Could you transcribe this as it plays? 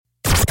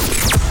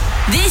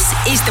This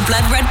is the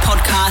Blood Red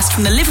podcast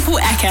from the Liverpool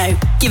Echo,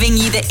 giving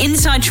you the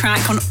inside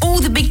track on all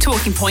the big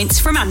talking points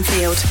from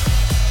Anfield.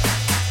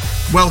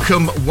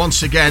 Welcome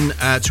once again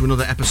to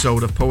another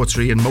episode of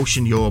Poetry in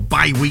Motion, your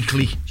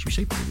bi-weekly... Should we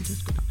say bi-weekly?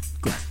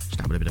 Good.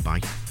 Start with a bit of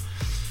bi.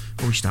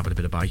 Always start with a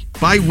bit of bi.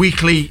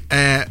 Bi-weekly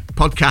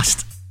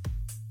podcast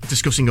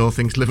discussing all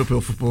things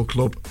Liverpool Football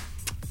Club.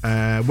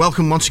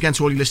 Welcome once again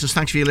to all your listeners.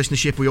 Thanks for your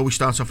listenership. We always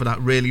start off with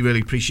that. Really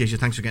appreciate it.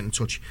 Thanks for getting in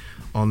touch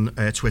on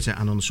Twitter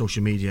and on the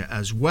social media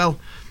as well.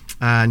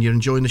 And you're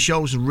enjoying the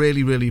shows, and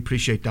really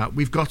appreciate that.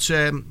 We've got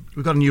a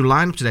new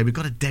lineup today. We've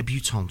got a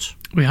debutante.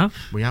 We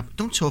have.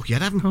 Don't talk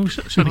yet, haven't we? Oh,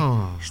 sorry.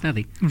 Oh.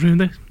 Snazzy. I've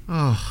ruined it.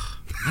 Oh,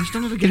 I've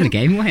done it again. Giving the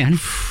game away, Annie.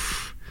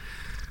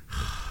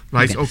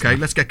 Right, okay,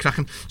 let's get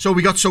cracking. So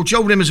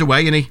Joe Rimmer's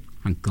away, isn't he?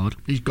 Thank God.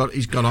 He's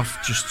got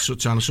off,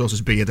 just trying to sort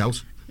his beard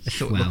out.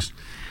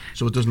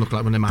 So it doesn't look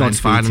like one of them Iron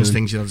Finance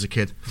things he had as a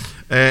kid.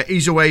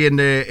 He's away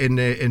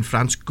in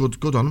France.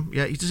 Good on him.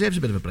 Yeah, he deserves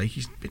a bit of a break.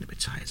 He's been a bit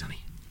tired, hasn't he?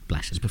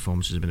 Bless him. His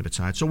performances have been a bit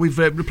tired. So we've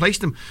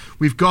replaced him.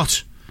 We've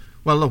got...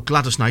 Well, look,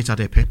 Gladys Knight had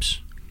her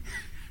pips.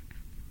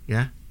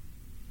 Yeah?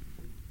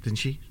 Didn't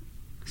she?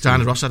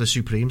 Diana Ross had her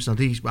Supremes. Now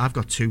I've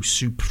got two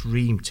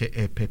Supreme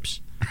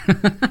pips.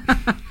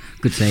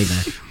 Good save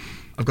there.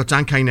 I've got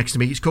Dan Kane next to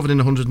me. He's covered in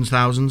the hundreds and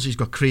thousands. He's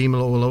got cream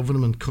all over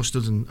him and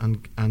custard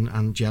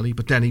and jelly.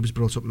 But then he was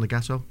brought up in the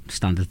ghetto.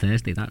 Standard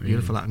Thursday, that really.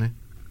 Beautiful, that, isn't it?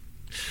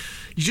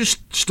 You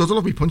just stood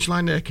up my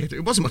punchline there, kid.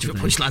 It wasn't much of a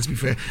punchline, to be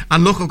fair.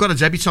 And look, I've got a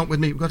debutante with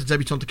me. We've got a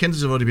debutante. The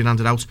Kinders have already been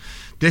handed out.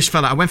 This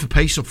fella, I went for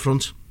pace up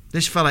front.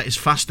 This fella is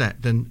faster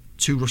than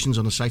two Russians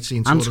on a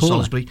sightseeing tour of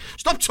Salisbury.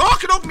 Stop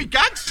talking over me,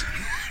 gags!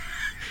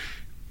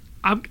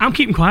 I'm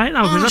keeping quiet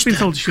now because I've been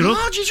told to shut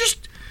up. You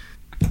just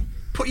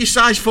put your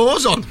size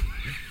 4s on.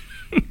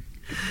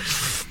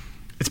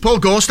 It's Paul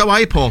Gorst. How are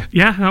you, Paul?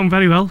 Yeah, I'm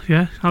very well.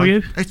 Yeah, how are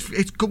you?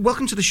 It's good.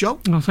 Welcome to the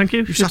show. Oh, thank you.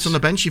 You've sat on the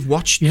bench. You've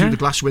watched through the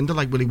glass window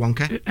like Willy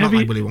Wonka. Not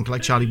like Willy Wonka,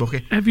 like Charlie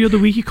Bucket. Every other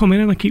week you come in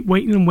and I keep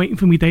waiting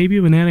for my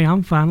debut, and there I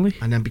am finally.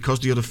 And then because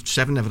the other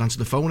 7 never answered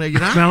the phone, here you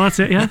are. Well, that's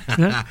it.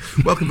 Yeah.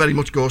 Welcome very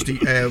much,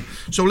 Gorsty.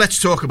 So let's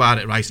talk about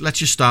it. Right. Let's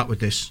just start with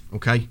this.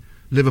 Okay.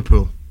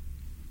 Liverpool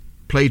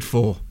played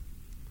 4,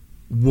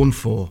 won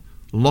 4,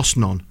 lost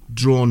none,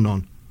 drawn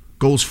none.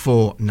 Goals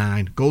 4,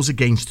 9. Goals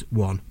against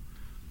 1.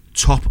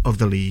 Top of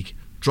the league.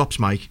 Drops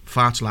mic,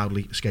 farts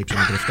loudly, escapes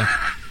on a drifter.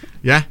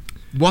 Yeah?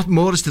 What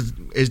more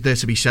is there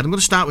to be said? I'm going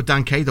to start with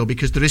Dan Kay, though,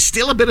 because there is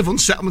still a bit of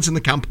unsettlement in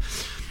the camp.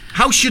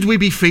 How should we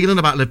be feeling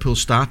about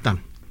Liverpool's start,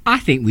 Dan? I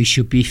think we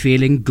should be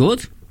feeling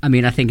good. I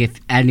mean, I think if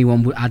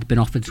anyone had been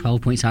offered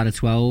 12 points out of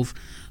 12,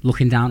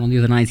 looking down on the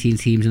other 19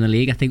 teams in the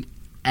league, I think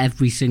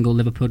every single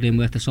Liverpoolian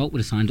worth of salt would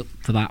have signed up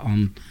for that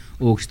on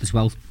August the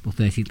 12th or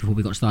 13th before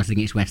we got started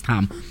against West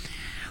Ham.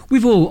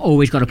 We've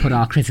always got to put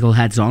our critical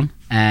heads on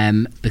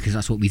because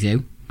that's what we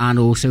do. And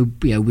also,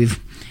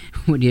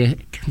 when you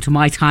come to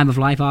my time of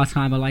life, our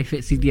time of life,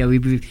 it's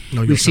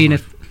we've seen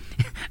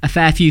a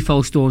fair few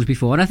false storms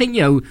before. And I think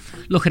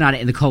looking at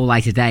it in the cold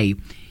light today,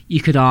 you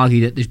could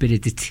argue that there's been a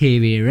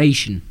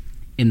deterioration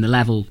in the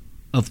level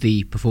of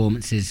the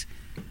performances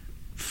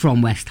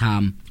from West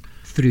Ham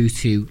through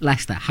to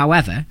Leicester.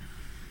 However,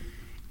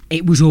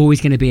 it was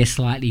always going to be a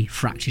slightly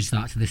fractured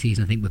start to the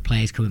season, I think, with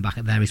players coming back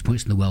at various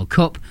points in the World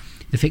Cup,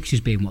 the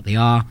fixtures being what they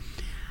are.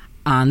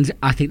 And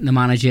I think the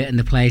manager and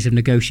the players have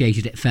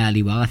negotiated it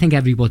fairly well. I think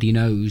everybody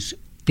knows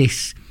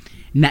this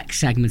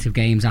next segment of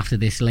games after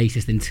this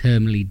latest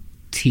internally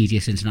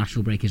tedious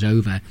international break is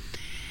over.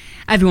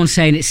 Everyone's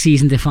saying it's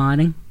season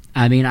defining.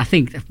 I mean, I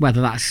think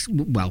whether that's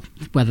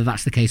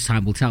the case,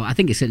 time will tell. I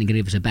think it's certainly going to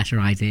give us a better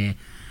idea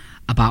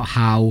about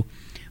how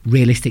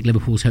realistic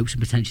Liverpool's hopes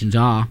and pretensions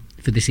are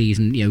for the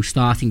season,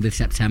 starting with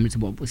September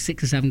to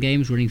 6 or 7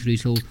 games running through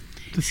till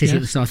City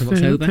at the start of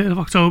October. 3rd of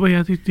October,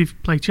 yeah. They've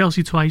played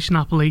Chelsea twice,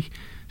 Napoli,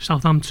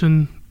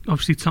 Southampton,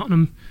 obviously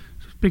Tottenham.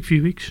 It's a big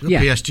few weeks.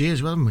 Yeah. PSG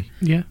as well, haven't we?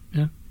 Yeah.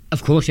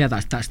 Of course, yeah,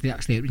 that's the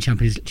opening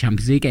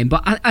Champions League game.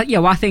 But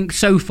I think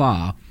so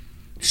far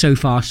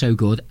so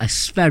good. A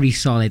very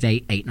solid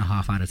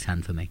 8.5 out of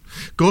 10 for me.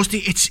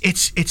 Ghosty,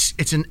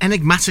 it's an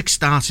enigmatic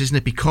start, isn't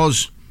it?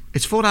 Because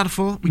it's 4 out of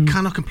 4. We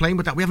cannot complain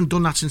with that. We haven't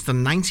done that since the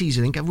 90s,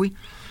 I think, have we?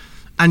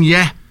 And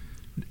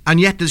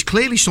yet there's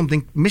clearly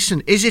something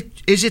missing. Is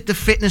it the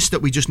fitness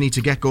that we just need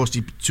to get,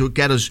 Ghosty, to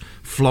get us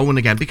flowing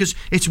again? Because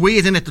it's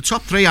weird, isn't it? The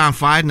top 3 aren't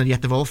fired, and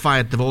yet they've all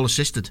fired, they've all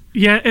assisted.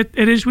 Yeah,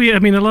 it is weird. I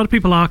mean, a lot of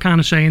people are kind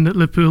of saying that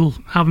Liverpool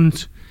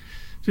haven't,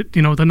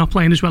 they're not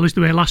playing as well as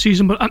they were last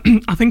season, but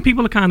I think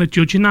people are kind of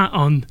judging that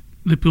on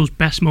Liverpool's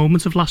best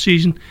moments of last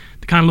season.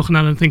 They're kind of looking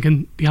at it and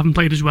thinking they haven't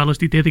played as well as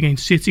they did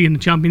against City in the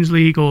Champions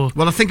League. Well,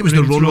 I think it was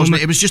the run, wasn't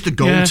it? It was just the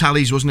goal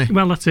tallies, wasn't it?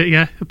 Well, that's it,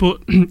 yeah.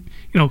 But,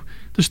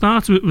 the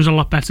start was a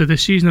lot better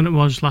this season than it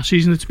was last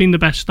season. It's been the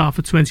best start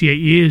for 28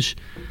 years.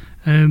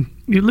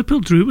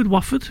 Liverpool drew with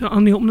Watford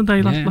on the opening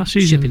day last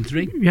season. Shipping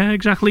 3. Yeah,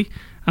 exactly.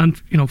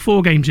 And,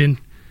 4 games in,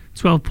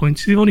 12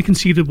 points. They've only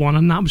conceded 1,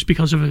 and that was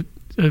because of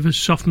a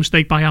soft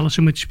mistake by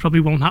Alisson, which probably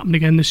won't happen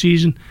again this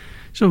season.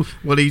 So,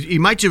 well, he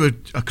might do a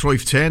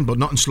Cruyff turn, but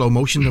not in slow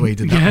motion the way he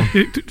did that.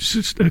 Yeah,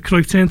 just a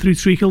Cruyff turn through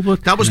treacle.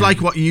 But that was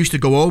like what you used to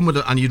go home with,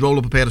 and you'd roll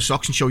up a pair of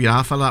socks and show your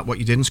half fella what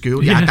you did in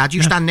school. Yeah, Dad,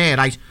 you stand there,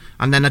 right?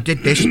 And then I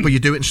did this, but you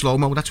do it in slow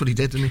mo. That's what he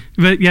did, didn't he?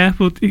 But yeah,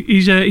 but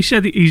he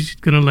said he's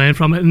going to learn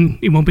from it, and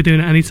he won't be doing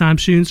it anytime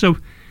soon. So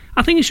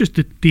I think it's just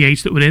the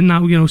age that we're in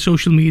now. You know,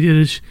 social media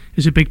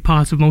is a big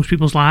part of most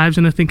people's lives,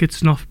 and I think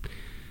it's not.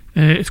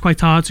 It's quite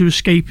hard to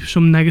escape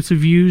some negative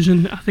views,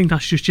 and I think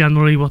that's just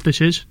generally what this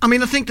is. I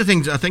mean, I think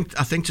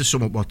to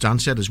sum up what Dan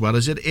said as well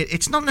is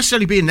it's not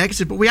necessarily being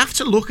negative, but we have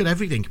to look at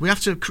everything. We have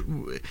to.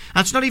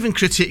 It's not even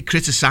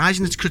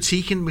criticising; it's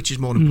critiquing, which is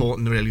more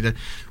important really.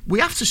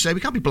 We have to say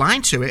we can't be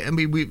blind to it, and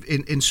we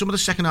in some of the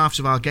second halves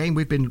of our game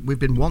we've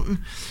been wanting.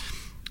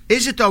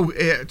 Is it though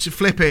to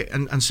flip it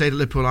and say that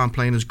Liverpool aren't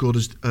playing as good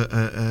as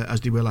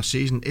they were last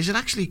season? Is it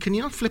actually? Can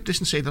you not flip this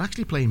and say they're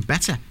actually playing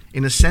better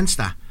in a sense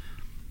that?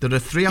 There are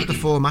 3 out of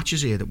 4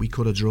 matches here that we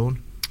could have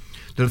drawn.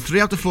 There are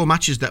 3 out of 4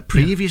 matches that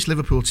previous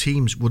Liverpool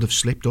teams would have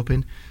slipped up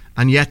in,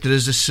 and yet there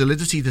is a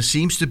solidity there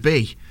seems to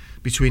be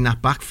between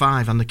that back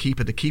 5 and the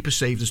keeper. The keeper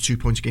saved us 2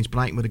 points against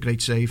Brighton with a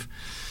great save.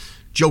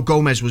 Joe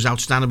Gomez was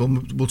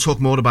outstanding. We'll talk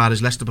more about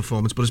his Leicester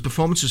performance, but his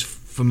performances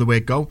from the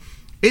word go.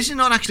 Is it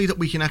not actually that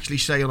we can actually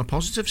say on a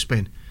positive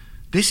spin,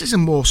 this is a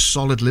more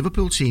solid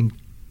Liverpool team,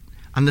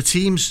 and the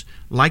teams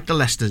like the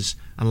Leicesters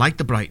and like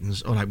the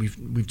Brightons, all right,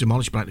 we've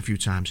demolished Brighton a few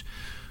times,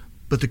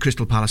 but the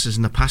Crystal Palaces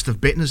in the past have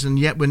bitten us, and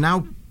yet we're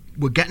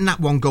getting that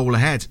 1 goal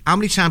ahead. How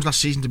many times last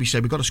season did we say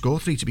we've got to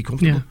score 3 to be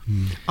comfortable?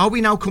 Yeah. Are we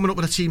now coming up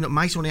with a team that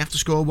might only have to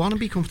score 1 and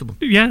be comfortable?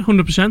 Yeah,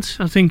 100%.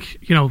 I think,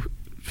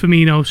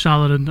 Firmino,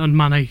 Salah and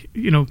Mane,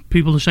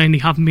 people are saying they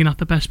haven't been at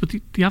the best, but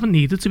they haven't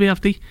needed to be, have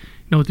they?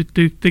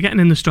 They're getting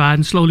in the stride,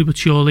 and slowly but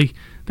surely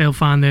they'll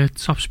find their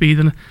top speed,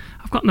 and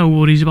I've got no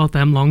worries about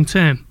them long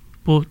term,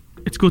 but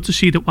it's good to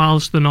see that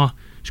whilst they're not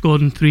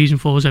scoring 3s and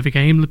 4s every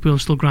game,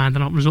 Liverpool's still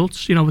grinding out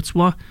results.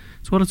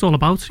 It's what it's all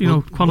about,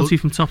 quality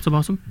from top to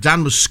bottom.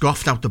 Dan was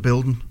scoffed out the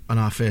building on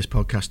our first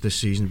podcast this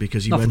season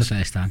because he Not for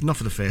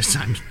the first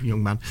time,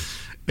 young man.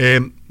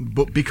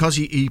 But because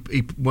he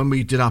when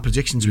we did our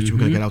predictions, which we were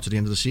going to get out at the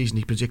end of the season,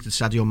 he predicted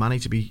Sadio Mane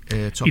to be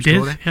top he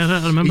scorer. Did. Yeah,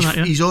 I remember that.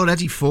 Yeah. He's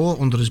already 4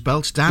 under his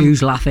belt. Dan,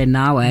 who's laughing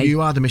now, eh? You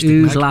are the Mystic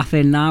Who's Meg.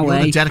 laughing now, You're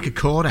eh? the Derek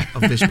Acora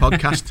of this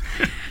podcast.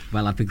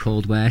 Well, I've been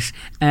called worse.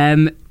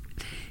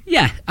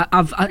 Yeah,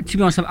 I've to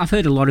be honest, I've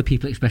heard a lot of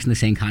people expressing the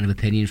same kind of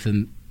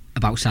opinion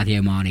about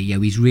Sadio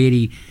Mane. He's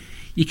really,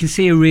 you can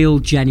see a real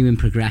genuine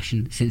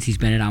progression since he's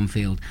been at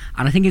Anfield,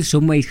 and I think in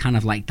some ways, kind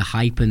of like the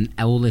hype and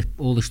all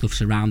the stuff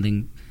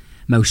surrounding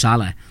Mo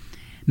Salah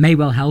may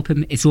well help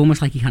him. It's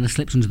almost like he kind of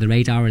slips under the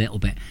radar a little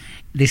bit.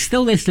 There's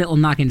still this little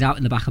nagging doubt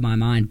in the back of my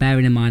mind,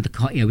 bearing in mind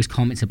his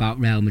comments about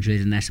Real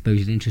Madrid and their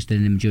supposed interest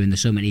in him during the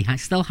summer. He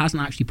still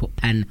hasn't actually put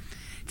pen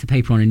to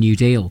paper on a new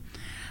deal.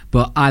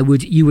 But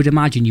you would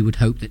imagine, you would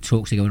hope that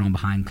talks are going on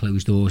behind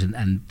closed doors,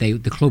 and the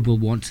club will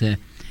want to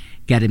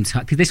get him to,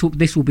 because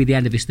this will be the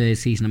end of his 3rd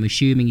season. I'm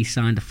assuming he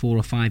signed a 4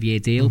 or 5 year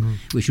deal,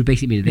 which would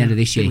basically mean at the end of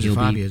this year he'll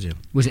be 5 year deal.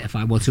 Was it a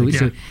 5? Well, so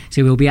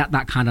he'll be at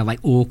that kind of like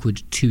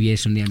awkward 2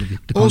 years from the end of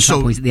the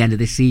contract points at the end of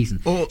this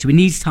season. So he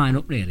needs tying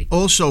up really.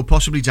 Also,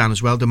 possibly Dan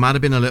as well. There might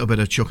have been a little bit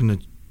of chucking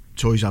the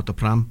toys out the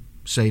pram,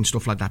 saying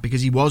stuff like that,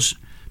 because he was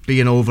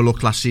being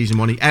overlooked last season,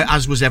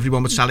 as was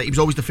everyone with Salah. He was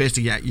always the first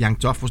to get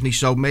yanked off, wasn't he?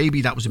 So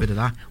maybe that was a bit of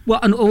that. Well,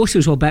 and also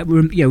as well, but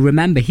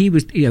remember, he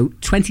was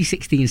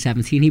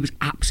 2016-17, he was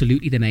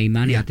absolutely the main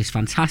man. He had this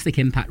fantastic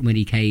impact when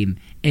he came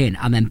in,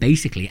 and then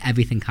basically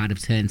everything kind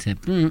of turned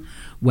to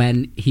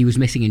when he was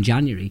missing in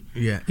January.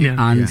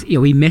 And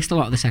he missed a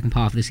lot of the second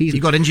half of the season. He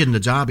got injured in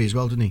the derby as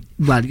well, didn't he?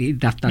 Well,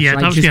 that's right.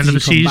 That was the end of the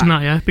season.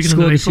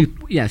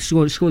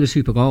 Scored the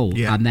super goal,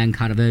 and then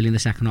kind of early in the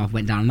second half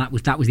went down, and that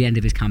was the end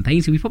of his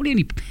campaign. So we probably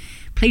only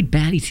played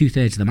barely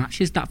 2/3 of the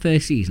matches that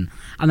first season,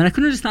 and then I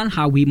couldn't understand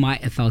how we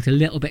might have felt a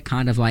little bit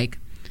kind of like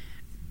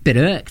bit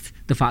irked,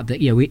 the fact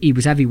that he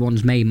was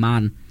everyone's main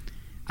man,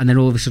 and then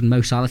all of a sudden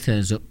Mo Salah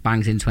turns up,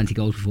 bangs in 20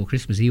 goals before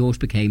Christmas. He always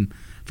became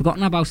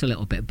forgotten about a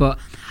little bit,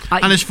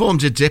 and his form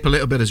did dip a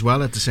little bit as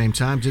well at the same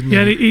time, didn't he?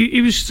 Yeah,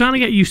 he was trying to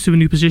get used to a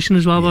new position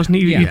as well, wasn't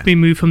he? He'd been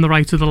moved from the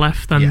right to the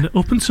left, and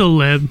up until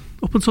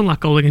that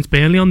goal against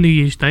Burnley on New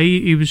Year's Day,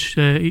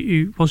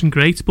 he wasn't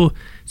great. But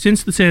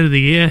since the turn of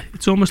the year,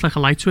 it's almost like a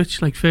light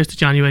switch, like 1st of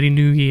January,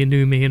 new year,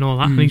 new me, and all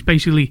that. And he's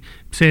basically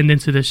turned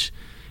into this.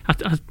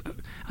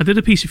 I did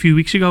a piece a few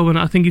weeks ago, and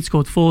I think he'd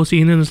scored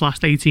 14 in his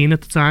last 18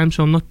 at the time,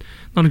 so I'm not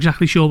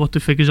exactly sure what the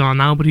figures are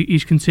now, but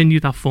he's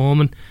continued that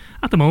form, and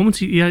at the moment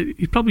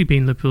he's probably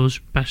been Liverpool's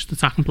best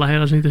attacking player,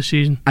 hasn't he, this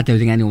season? I don't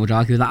think anyone would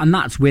argue with that, and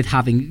that's with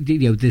having the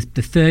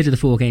 3rd of the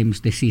 4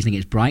 games this season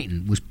against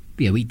Brighton was,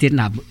 he didn't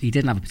have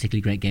a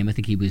particularly great game. I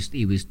think he was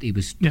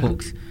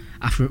hooked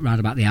after round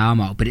about the arm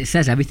out, but it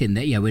says everything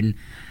that when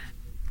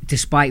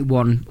despite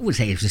one, I wouldn't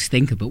say it was a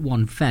stinker, but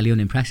one fairly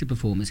unimpressive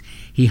performance,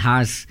 he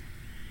has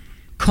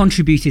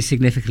contributed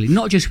significantly,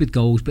 not just with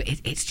goals, but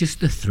it's just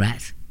the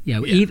threat.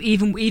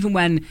 Even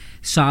when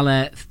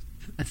Salah,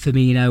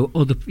 Firmino,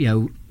 other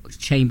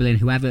Chamberlain,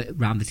 whoever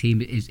around the team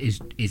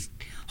is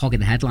hogging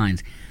the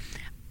headlines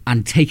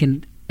and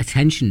taking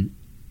attention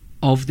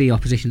of the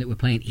opposition that we're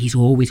playing, he's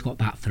always got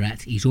that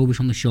threat. He's always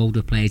on the shoulder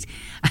of players.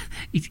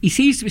 He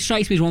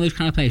strikes me as one of those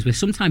kind of players where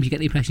sometimes you get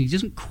the impression he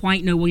doesn't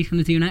quite know what he's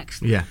going to do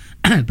next. Yeah.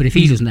 But if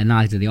he doesn't, then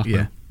neither do the Oppo.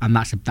 Yeah. And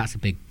that's a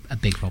big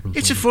problem.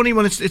 It's a funny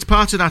one. It's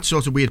part of that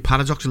sort of weird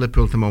paradox of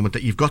Liverpool at the moment,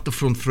 that you've got the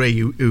front three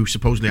who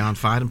supposedly aren't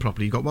firing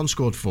properly. You've got one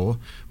scored 4,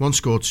 one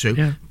scored 2.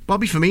 Yeah.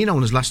 Bobby Firmino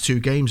in his last 2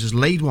 games has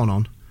laid one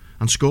on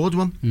and scored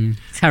one.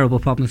 Terrible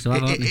problems to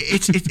have, aren't they?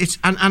 It's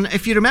and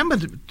if you remember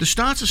the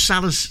start of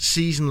Salah's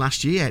season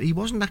last year, he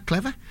wasn't that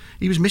clever.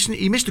 He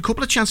missed a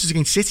couple of chances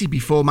against City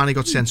before Mane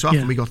got sent off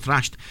and we got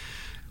thrashed.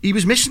 He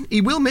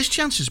will miss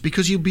chances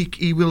because he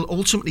will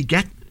ultimately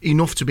get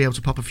enough to be able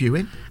to pop a few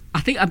in.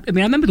 I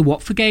remember the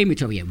Watford game,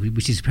 which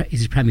is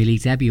his Premier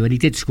League debut, and he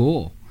did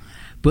score.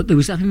 But there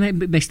was,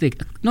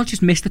 not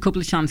just missed a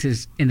couple of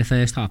chances in the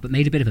first half, but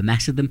made a bit of a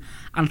mess of them.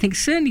 And I think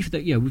certainly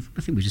I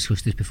think we've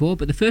discussed this before,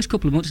 but the first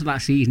couple of months of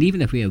that season,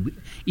 even if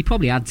he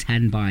probably had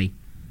 10 by, I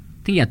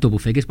think he had double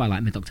figures by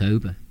like mid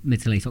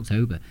to late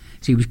October.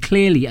 So he was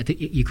clearly,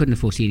 you couldn't have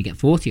foreseen he'd get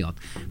 40 odd,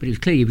 but it was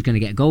clear he was going to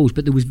get goals.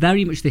 But there was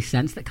very much this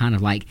sense that kind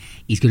of like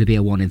he's going to be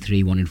a 1 in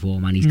 3, 1 in 4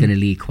 man. He's going to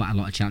lead quite a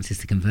lot of chances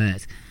to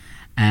convert.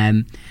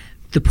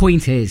 The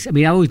point is,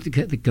 I always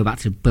go back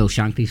to Bill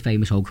Shankly's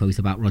famous old quote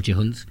about Roger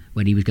Hunt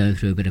when he was going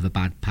through a bit of a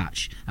bad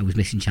patch and was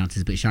missing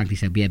chances, but Shankly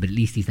said, yeah, but at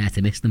least he's there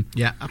to miss them.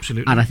 Yeah,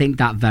 absolutely. And I think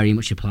that very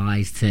much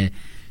applies to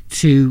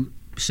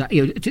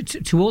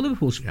all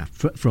Liverpool's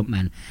front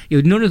men.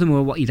 None of them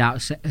were what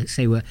you'd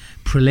say were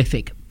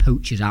prolific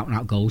poachers, out and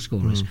out goal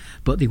scorers,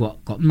 but they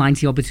got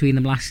 90 odd between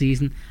them last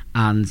season,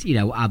 and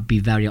I'd be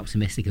very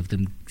optimistic of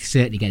them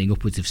certainly getting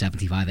upwards of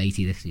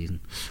 75-80 this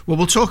season. Well,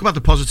 we'll talk about the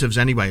positives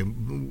anyway,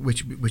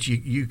 which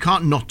you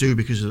can't not do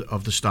because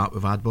of the start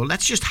we've had, but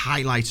let's just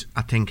highlight,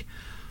 I think,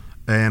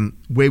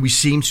 where we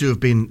seem to have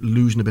been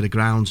losing a bit of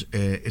ground,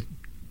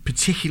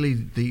 particularly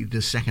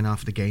the second half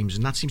of the games,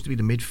 and that seems to be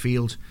the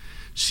midfield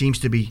seems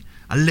to be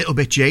a little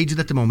bit jaded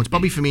at the moment.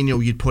 Bobby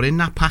Firmino you'd put in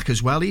that pack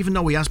as well, even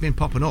though he has been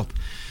popping up.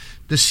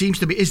 There seems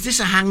to be. Is this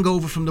a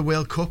hangover from the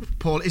World Cup,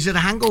 Paul? Is it a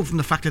hangover from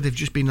the fact that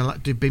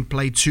they've been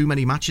played too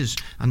many matches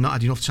and not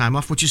had enough time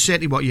off, which is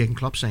certainly what Jurgen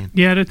Klopp's saying?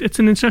 Yeah, it's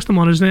an interesting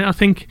one, isn't it? I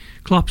think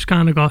Klopp's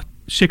kind of got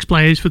 6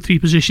 players for 3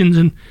 positions,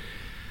 and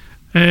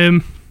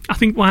I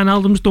think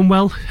Wijnaldum's done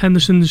well.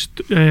 Henderson's,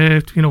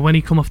 when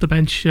he come off the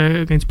bench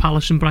against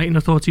Palace and Brighton,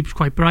 I thought he was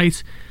quite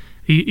bright.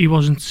 He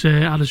wasn't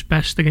at his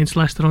best against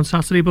Leicester on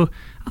Saturday, but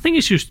I think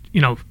it's just,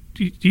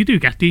 you do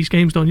get these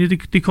games, don't you?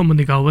 They come and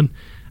they go, and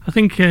I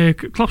think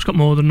Klopp's got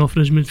more than enough in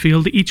his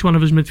midfield. Each one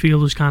of his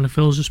midfielders kind of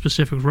fills a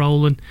specific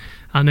role,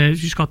 and he's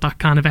just got that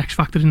kind of X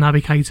factor in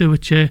Naby Keita,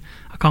 which I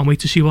can't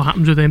wait to see what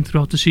happens with him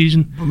throughout the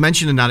season. Well,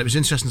 mentioning that, it was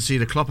interesting to see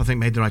that Klopp, I think,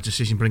 made the right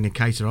decision bringing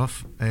Keita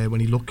off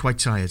when he looked quite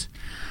tired.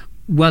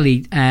 Well,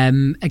 he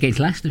against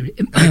Leicester,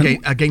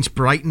 against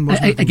Brighton,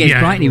 wasn't it? Against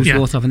Brighton, he was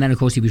brought off, and then of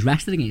course he was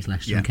rested against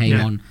Leicester and came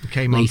on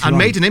and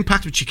made an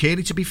impact with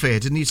Shaqiri. To be fair,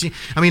 didn't he?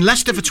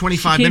 Leicester for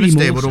 25 minutes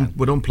there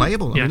were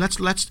unplayable. Yeah.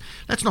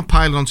 Let's not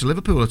pile on to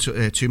Liverpool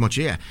too much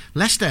here.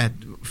 Leicester,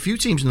 few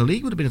teams in the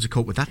league would have been able to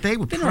cope with that. They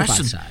were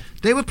pressing.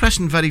 They were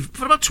pressing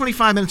for about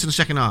 25 minutes in the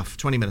second half,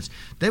 20 minutes.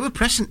 They were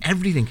pressing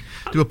everything.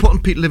 They were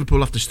putting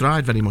Liverpool off the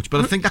stride very much.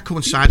 But I think that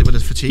coincided with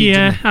the fatigue.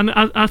 Yeah, and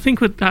I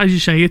think with that, as you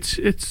say,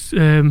 it's.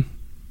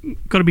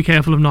 Got to be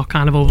careful of not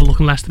kind of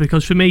overlooking Leicester,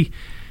 because for me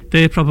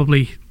they're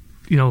probably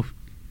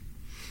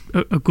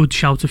a good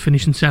shout of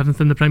finishing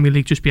 7th in the Premier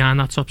League, just behind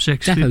that top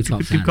 6.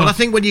 Well, I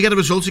think when you get a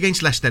result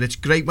against Leicester, it's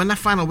great when that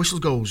final whistle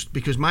goes,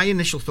 because my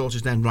initial thought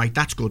is then, right,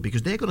 that's good,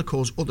 because they're going to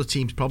cause other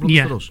teams problems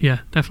for us. Yeah,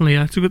 definitely.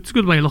 Yeah. It's a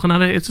good way of looking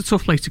at it. It's a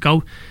tough place to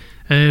go.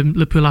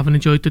 Liverpool haven't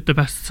enjoyed the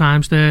best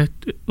times there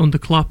under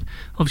Klopp.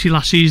 Obviously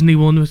last season he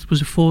won, was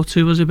a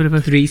 4-2, was it a bit of a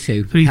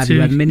 3-2. Had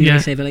a mini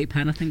save a late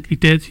pen, I think. He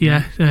did,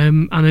 yeah.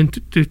 And then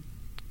a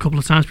couple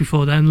of times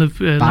before then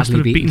Leicester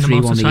have beaten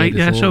them on site.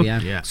 It's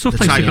tough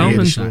place to go,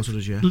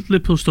 and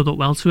Liverpool stood up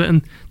well to it,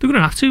 and they're going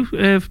to have to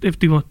if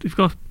they've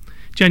got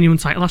genuine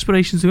title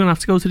aspirations. They're going to have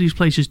to go to these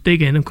places,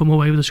 dig in, and come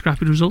away with a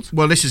scrappy result.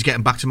 Well, this is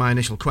getting back to my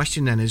initial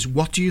question then, is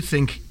what do you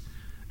think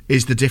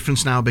is the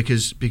difference now?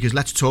 Because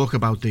let's talk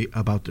about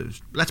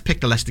let's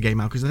pick the Leicester game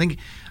out, because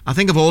I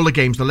think of all the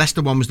games, the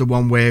Leicester one was the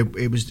one where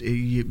it was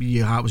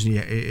your heart was in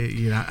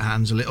your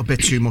hands a little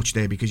bit too much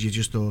there, because you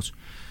just thought,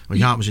 well,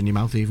 your heart was in your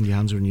mouth, even your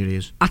hands were in your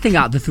ears. I think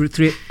out of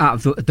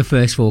the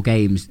first 4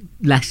 games,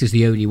 Leicester's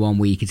the only one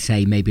where you could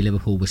say maybe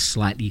Liverpool was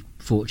slightly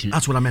fortunate.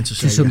 That's what I meant to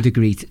say. To some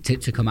degree,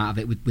 to come out of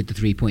it with the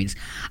 3 points.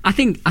 I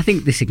think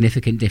the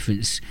significant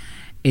difference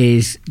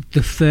is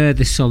the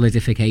further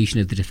solidification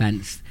of the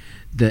defence,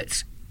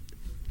 that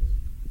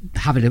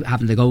having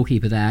the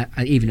goalkeeper there,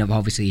 even though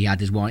obviously he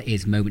had his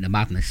moment of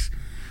madness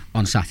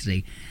on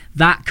Saturday,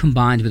 that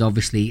combined with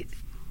obviously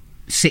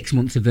 6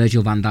 months of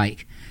Virgil van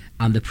Dijk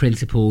and the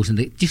principles and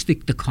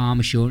the calm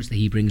assurance that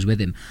he brings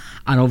with him,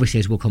 and obviously,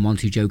 as we'll come on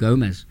to, Joe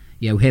Gomez,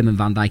 him and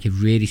Van Dijk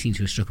have really seemed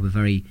to have struck up a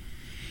very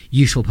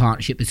useful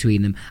partnership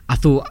between them. I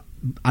thought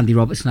Andy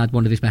Robertson had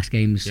one of his best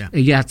games.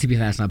 Yeah, to be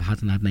fair, Slab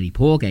hasn't had many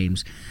poor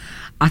games.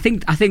 I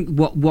think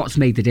what's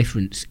made the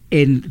difference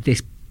in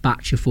this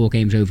batch of 4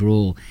 games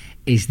overall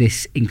is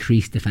this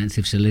increased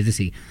defensive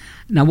solidity.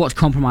 Now, what's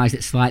compromised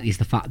it slightly is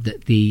the fact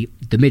that the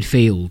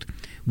midfield,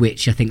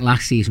 which I think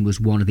last season was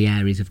one of the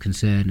areas of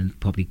concern, and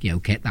probably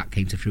that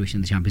came to fruition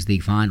in the Champions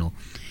League final.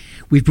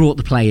 We've brought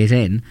the players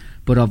in,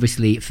 but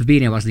obviously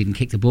Fabinho hasn't even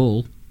kicked a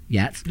ball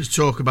yet. There's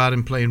talk about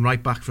him playing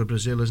right back for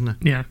Brazil,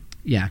 isn't it?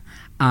 Yeah,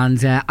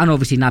 and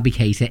obviously Naby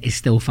Keita is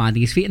still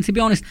finding his feet. And to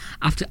be honest,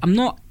 I'm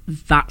not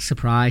that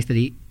surprised that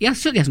he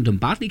certainly hasn't done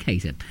badly,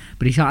 Keita,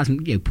 but he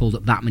hasn't pulled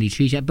up that many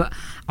trees yet. But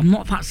I'm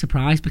not that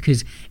surprised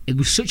because it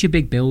was such a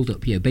big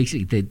build-up.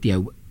 Basically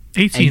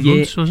 18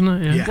 months, wasn't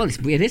it? Yeah. Well,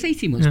 it is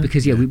 18 months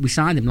because we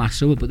signed him last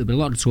summer, but there was a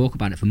lot of talk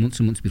about it for months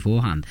and months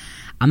beforehand.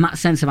 And that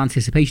sense of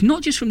anticipation,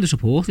 not just from the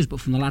supporters, but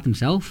from the lad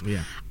himself.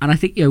 Yeah. And I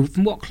think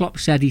from what Klopp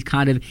said, he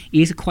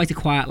is quite a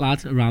quiet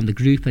lad around the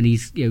group, and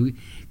he's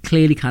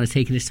clearly kind of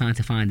taking his time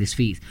to find his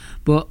feet.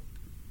 But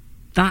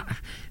that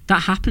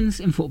happens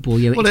in football.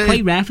 It's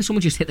quite rare for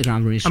someone just hit the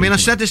ground running. I mean, I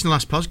said this in the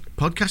last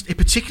podcast. It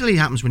particularly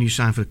happens when you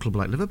sign for a club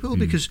like Liverpool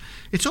because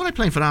it's all like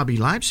playing for RB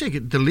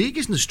Leipzig. The league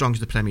isn't as strong as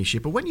the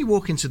Premiership, but when you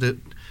walk into the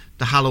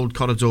hallowed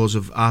corridors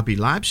of RB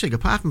Leipzig,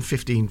 apart from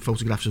 15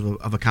 photographs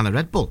of a can of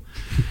Red Bull,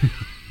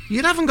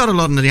 you haven't got a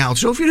lot in the old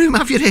trophy room,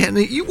 have you?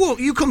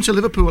 You come to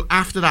Liverpool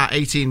after that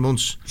 18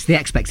 months. It's the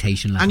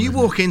expectation level, and you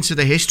walk into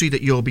the history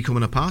that you're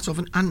becoming a part of,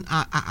 and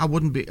I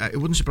wouldn't be. It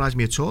wouldn't surprise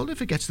me at all if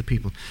it gets the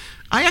people.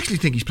 I actually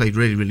think he's played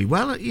really, really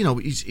well.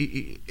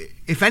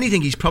 If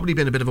anything, he's probably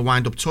been a bit of a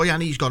wind-up toy,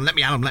 and he's gone, let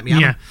me at him.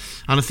 And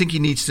I think he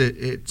needs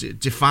to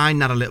define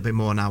that a little bit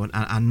more now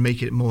and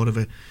make it more of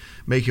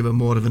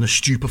an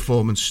astute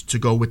performance to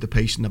go with the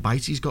pace and the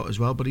bite he's got as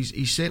well. But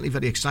he's certainly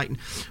very exciting.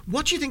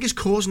 What do you think is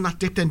causing that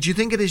dip then? Do you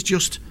think it is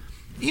just,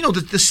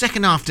 the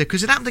second half dip?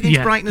 Because it happened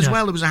against Brighton as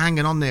well. There was a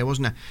hanging on there,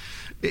 wasn't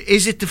there?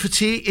 Is it the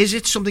fatigue? Is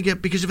it something?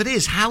 Because if it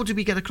is, how do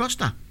we get across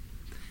that?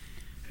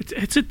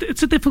 It's a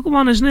difficult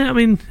one, isn't it? I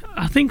mean,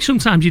 I think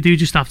sometimes you do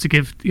just have to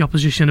give the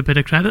opposition a bit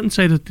of credit and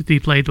say that they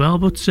played well.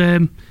 But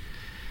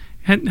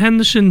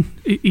Henderson,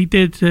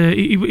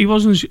 he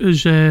wasn't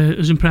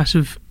as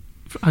impressive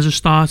as a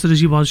starter as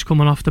he was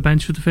coming off the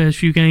bench for the first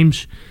few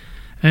games.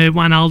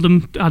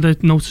 Wijnaldum had a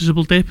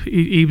noticeable dip.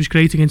 He was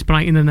great against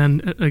Brighton, and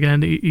then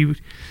again he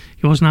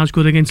wasn't as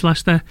good against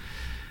Leicester.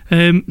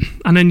 And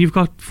then you've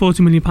got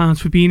 £40 million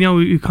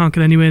Fabinho, who can't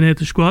get anywhere near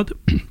the squad.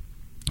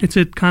 It's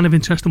a kind of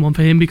interesting one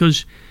for him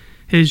because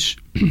his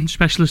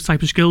specialist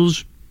type of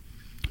skills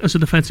as a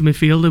defensive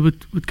midfielder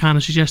would kind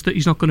of suggest that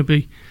he's not going to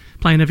be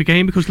playing every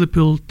game because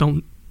Liverpool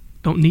don't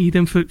need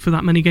him for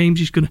that many games.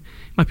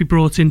 Might be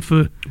brought in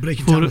for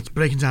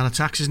breaking down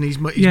attacks, isn't he? He's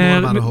more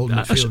about a holding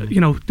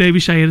midfield. Davey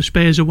say the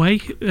Spurs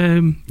away,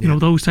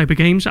 those type of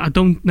games. I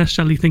don't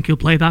necessarily think he'll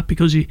play that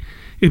because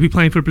he'll be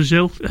playing for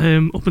Brazil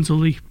up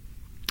until I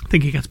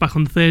think he gets back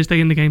on the Thursday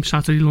in the game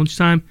Saturday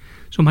lunchtime,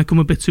 so it might come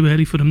a bit too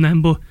early for him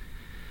then. But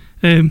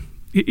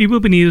he will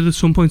be needed at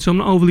some point, so I'm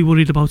not overly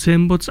worried about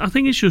him. But I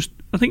think it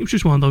was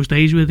just one of those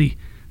days where the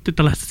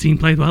Leicester team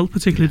played well,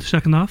 particularly the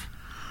second half.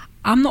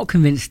 I'm not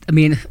convinced. I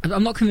mean,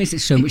 I'm not convinced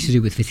it's so much to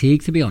do with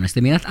fatigue, to be honest.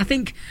 I mean, I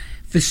think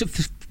for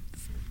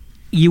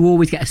you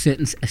always get a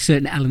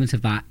certain element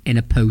of that in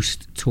a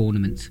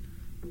post-tournament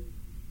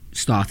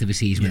start of a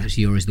season, whether it's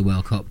Euros, the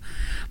World Cup.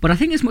 But I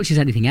think as much as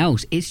anything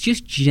else, it's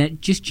just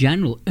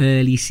general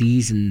early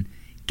season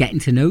getting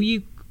to know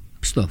you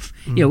stuff.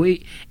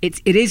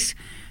 It is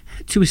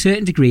to a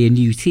certain degree a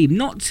new team,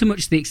 not so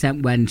much to the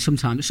extent when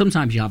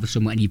sometimes you have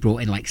someone and you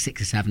brought in like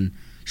 6 or 7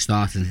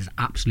 starters and it's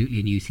absolutely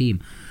a new team.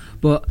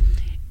 But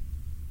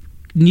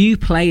new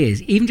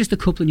players, even just a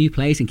couple of new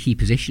players in key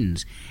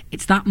positions,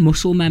 it's that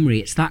muscle memory.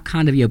 It's that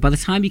kind of, by the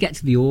time you get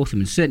to the autumn,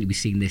 and certainly we've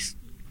seen this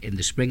in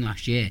the spring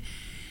last year,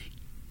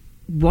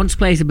 once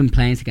players have been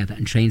playing together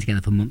and trained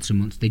together for months and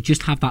months, they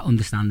just have that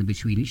understanding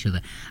between each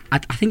other. I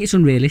think it's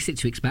unrealistic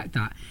to expect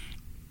that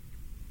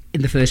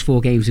in the first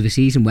 4 games of the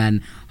season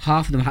when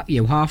half of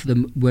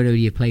them were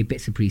only played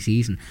bits of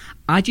pre-season.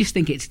 I just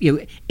think it's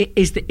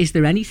is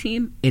there any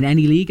team in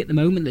any league at the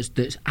moment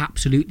that's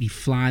absolutely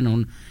flying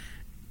on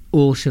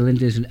all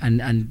cylinders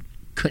and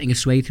cutting a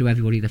sway through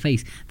everybody in the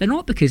face? They're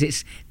not, because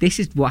this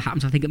is what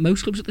happens, I think, at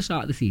most clubs at the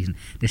start of the season.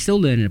 They're still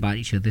learning about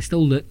each other. They're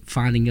still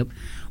finding up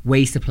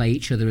ways to play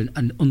each other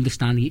and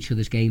understanding each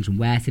other's games and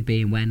where to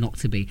be and where not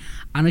to be.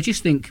 And I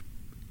just think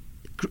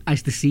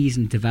as the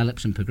season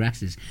develops and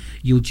progresses,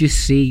 you'll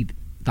just see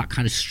that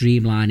kind of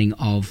streamlining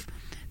of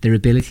their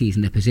abilities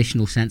and their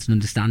positional sense and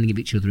understanding of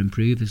each other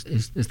improve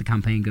as the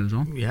campaign goes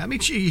on. Yeah, I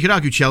mean, you could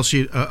argue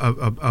Chelsea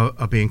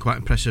are being quite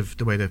impressive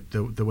the way they're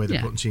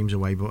putting teams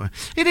away, but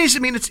it is. I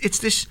mean,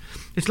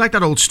 it's like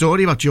that old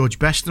story about George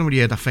Best. And when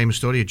you heard that famous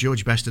story,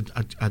 George Best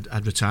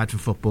had retired from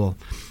football,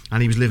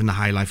 and he was living the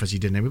high life as he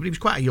did now. But he was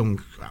quite a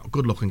young,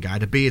 good-looking guy.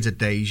 The bearded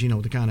days,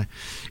 the kind of.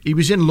 He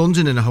was in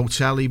London in a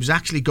hotel. He was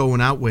actually going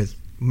out with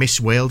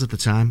Miss Wales at the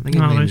time. I think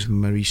her name was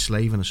Marie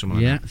Slavin or something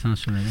like that. Yeah,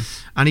 sounds familiar.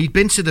 And he'd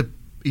been to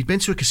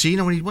a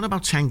casino and he'd won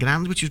about 10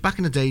 grand, which was back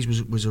in the days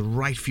was a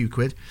right few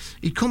quid.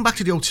 He'd come back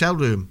to the hotel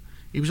room.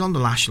 He was on the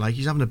lash, like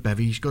he's having a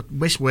bevy. He's got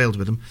Miss Wales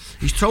with him.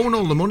 He's throwing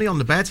all the money on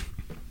the bed.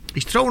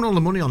 He's throwing all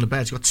the money on the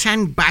bed. He's got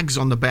 10 bags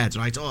on the bed,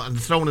 right? Oh, and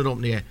throwing it up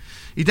in the air.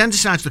 He then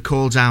decides to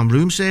call down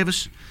room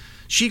service.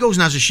 She goes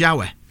and has a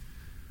shower.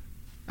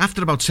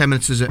 After about 10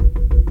 minutes, there's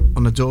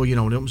on the door, you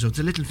know, and it opens up. It's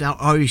a little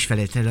Irish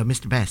fella,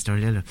 Mr. Best.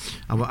 Or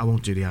I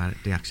won't do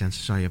the accents.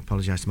 Sorry, I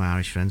apologise to my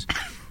Irish friends.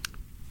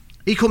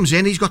 He comes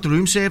in, he's got the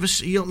room service,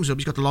 he opens up,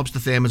 he's got the lobster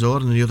thermidor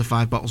and the other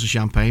 5 bottles of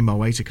champagne, my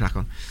way to crack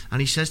on.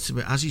 And he says to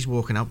me, as he's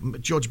walking out,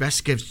 George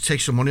Best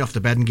takes some money off the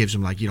bed and gives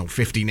him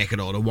 50 nick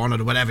or a one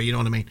or whatever, you know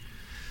what I mean?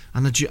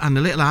 And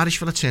the little Irish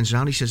fella turns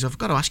around, he says, I've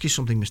got to ask you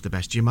something, Mr.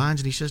 Best, do you mind?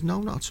 And he says,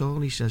 no, not at all.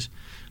 And he says,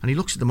 and he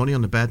looks at the money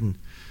on the bed, and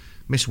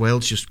Miss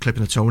Wales just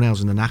clipping her toenails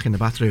in the knack in the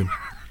bathroom.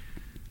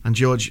 And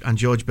George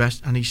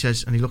Best, and he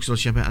says, and he looks at the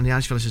champagne, and the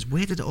Irish fella says,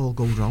 where did it all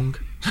go wrong?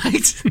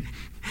 Right?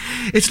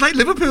 It's like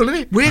Liverpool, isn't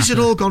it? Where's it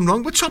all gone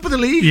wrong? We're top of the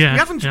league. Yeah,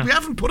 we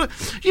haven't put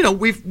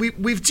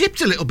we've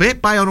dipped a little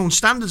bit by our own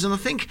standards, and I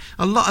think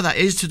a lot of that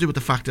is to do with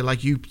the fact that,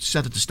 like you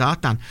said at the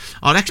start, Dan,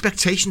 our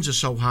expectations are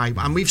so high,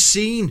 and we've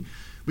seen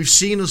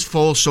us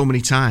fall so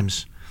many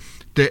times.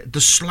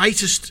 The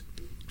slightest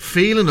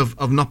feeling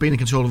of not being in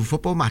control of a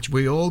football match,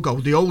 we all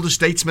go, the older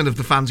statesmen of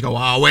the fans go,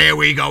 oh, here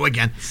we go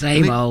again.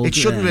 Same old. It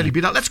shouldn't really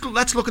be that.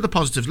 Let's look at the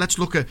positives.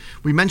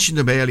 We mentioned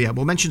them earlier.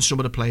 We'll mention some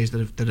of the players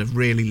that have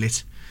really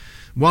lit.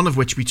 One of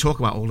which we talk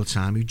about all the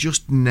time, who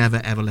just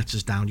never ever lets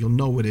us down. You'll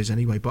know who it is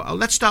anyway. But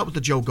let's start with the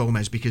Joe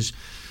Gomez, because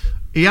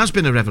he has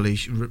been a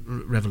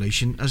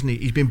revelation, hasn't he?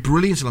 He's been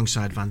brilliant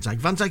alongside Van Dijk.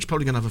 Van Dijk's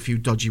probably going to have a few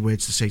dodgy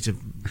words to say to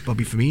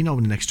Bobby Firmino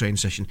in the next training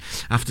session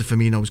after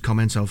Firmino's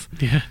comment of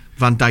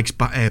Van Dijk's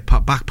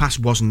back pass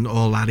wasn't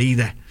all that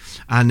either.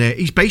 And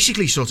he's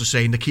basically sort of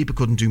saying the keeper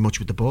couldn't do much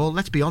with the ball.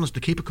 Let's be honest, the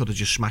keeper could have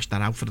just smashed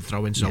that out for the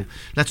throw-in. So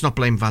let's not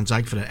blame Van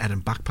Dijk for the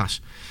errant back pass.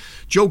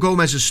 Joe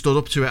Gomez has stood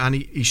up to it, and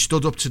he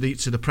stood up to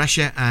the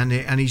pressure,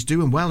 and he's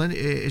doing well,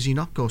 is he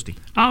not, Ghosty?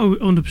 Oh,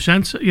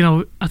 100%. You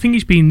know, I think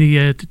he's been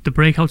the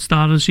breakout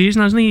star of the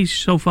season, hasn't he,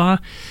 so far?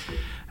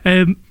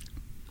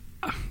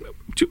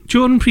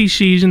 During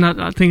pre-season,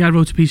 I think I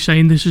wrote a piece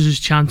saying this is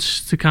his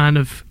chance to kind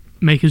of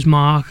make his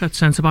mark at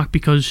centre-back,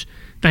 because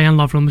Dejan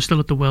Lovren was still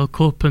at the World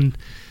Cup, and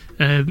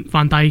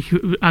Van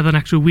Dijk had an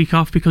extra week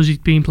off because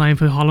he'd been playing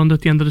for Holland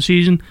at the end of the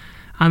season,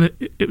 and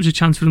it was a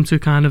chance for him to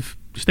kind of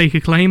stake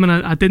a claim, and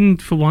I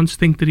didn't for once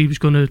think that he was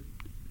going to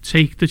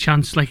take the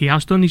chance like he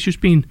has done. He's just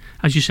been,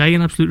 as you say,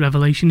 an absolute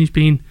revelation. He's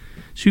been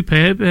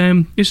superb.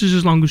 This is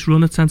his longest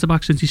run at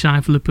centre-back since he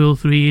signed for Liverpool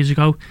 3 years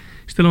ago.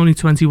 Still only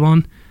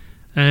 21,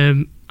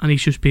 and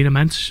he's just been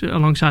immense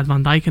alongside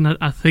Van Dijk, and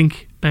I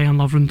think Dejan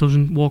Lovren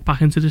doesn't walk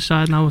back into this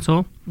side now at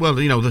all. Well,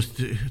 you know,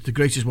 the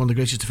greatest, one of the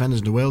greatest defenders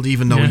in the world,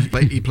 even though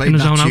he played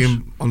that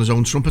tune on his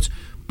own trumpet.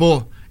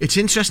 But it's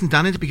interesting,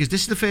 Dan, because this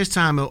is the first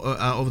time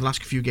over the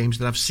last few games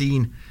that I've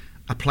seen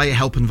a player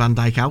helping Van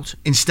Dijk out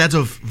instead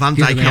of Van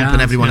Dijk helping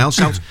everyone else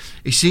out.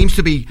 They seem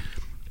to be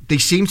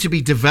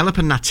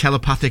developing that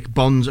telepathic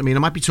bond. I mean, I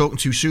might be talking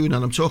too soon,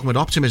 and I'm talking with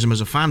optimism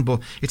as a fan,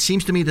 but it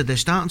seems to me that they're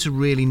starting to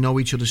really know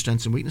each other's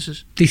strengths and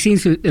weaknesses. They seem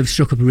to have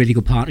struck up a really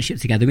good partnership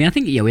together. I mean, I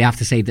think we have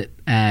to say that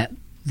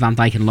Van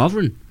Dijk and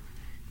Lovren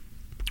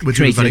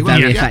created a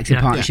very effective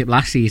partnership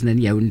last season,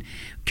 and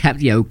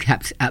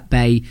kept at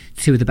bay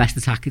two of the best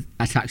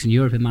attacks in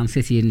Europe in Man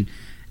City and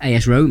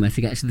AS Roma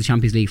to get to the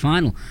Champions League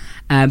final.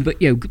 But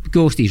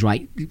Gorsty's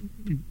right.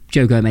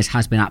 Joe Gomez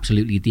has been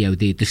absolutely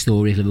the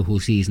story of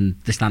Liverpool's season,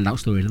 the standout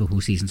story of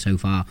Liverpool's season so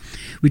far.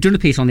 We've done a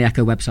piece on the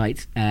Echo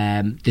website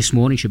this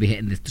morning, should be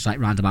hitting the site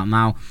round about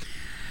now.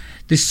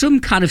 There's some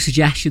kind of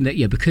suggestion that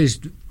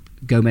because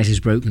Gomez has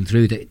broken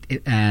through,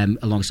 that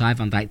alongside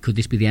Van Dijk, could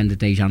this be the end of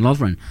Dejan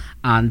Lovren?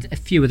 And a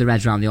few of the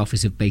Reds around the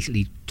office have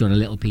basically done a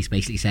little piece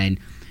basically saying,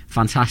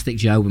 fantastic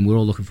Joe, and we're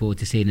all looking forward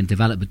to seeing him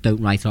develop, but don't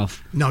write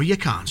off. No, you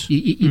can't. I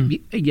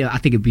think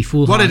it'd be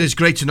foolhardy. What it is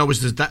great to know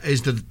is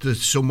that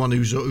someone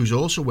who's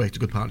also worked a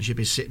good partnership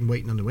is sitting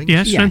waiting on the wings.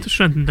 Yeah,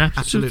 strength and depth.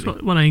 Absolutely.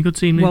 What any good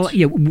team needs.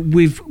 Well,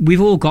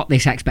 we've all got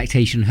this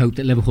expectation and hope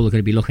that Liverpool are going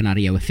to be looking at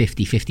a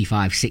 50,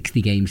 55,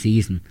 60 game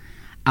season.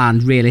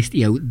 And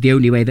realistically, the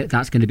only way that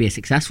that's going to be a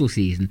successful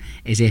season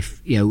is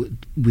if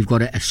we've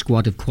got a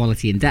squad of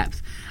quality and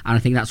depth. And I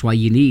think that's why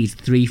you need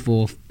 3,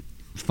 4,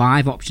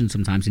 5 options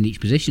sometimes in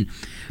each position.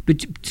 But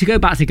to go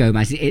back to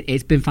Gomez,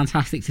 it's been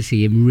fantastic to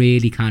see him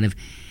really kind of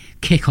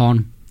kick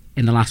on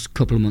in the last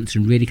couple of months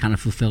and really kind of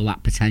fulfill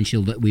that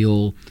potential that we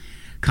all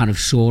kind of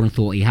saw and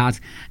thought he had.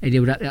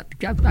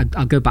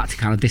 I'll go back to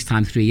kind of this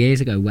time 3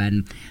 years ago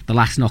when the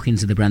last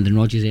knock-ins of the Brendan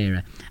Rodgers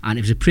era, and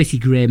it was a pretty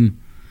grim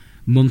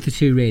month or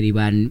two really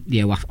when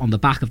on the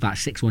back of that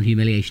 6-1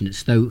 humiliation at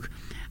Stoke,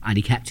 and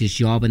he kept his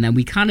job, and then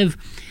we kind of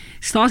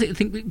started, I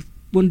think we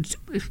won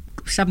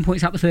 7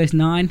 points out the first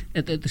 9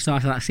 at the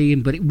start of that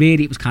season, but it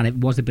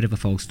was a bit of a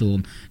false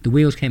storm. The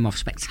wheels came off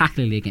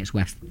spectacularly against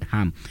West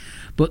Ham,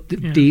 but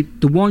the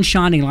one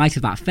shining light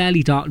of that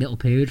fairly dark little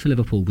period for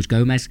Liverpool was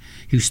Gomez,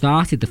 who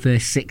started the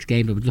first 6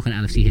 games. I was looking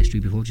at NFC history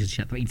before just to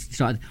check, but he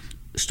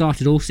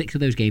started all 6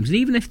 of those games, and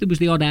even if there was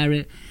the odd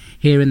error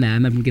here and there, I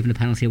remember him giving a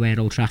penalty away at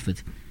Old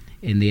Trafford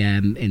in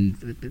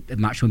the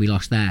match when we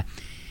lost there.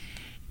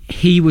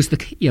 He was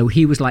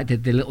like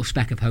the little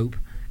speck of hope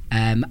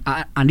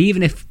And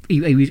even if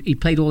he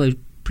played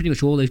pretty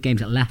much all those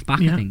games at left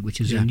back, I think, which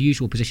is an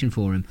unusual position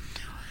for him.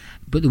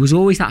 But there was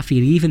always that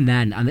feeling, even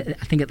then, and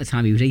I think at the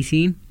time he was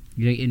 18,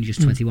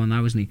 just 21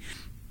 now, wasn't he?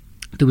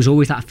 There was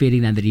always that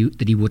feeling then that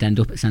he would end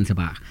up at centre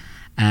back.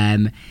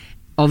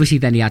 Obviously,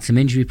 then he had some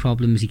injury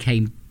problems. He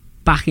came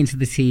back into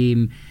the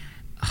team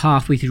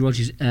halfway through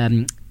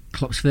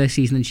Klopp's first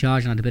season in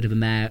charge and had a bit of a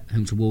mare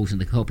home to Wolves in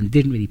the Cup and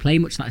didn't really play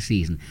much that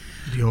season.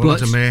 He all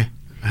had a mare.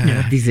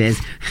 This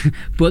is.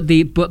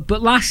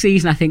 But last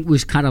season I think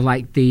was kind of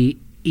like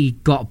he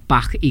got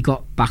back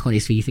on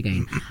his feet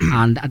again.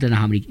 And I don't know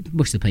how many,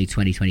 must have played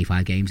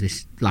 20-25 games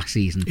this last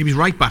season. He was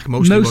right back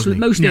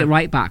mostly at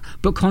right back,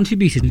 but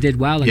contributed and did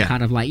well and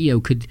kind of like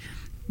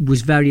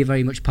was very,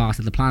 very much part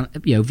of the plan,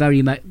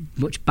 very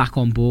much back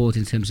on board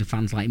in terms of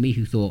fans like me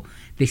who thought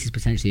this is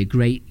potentially a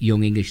great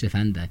young English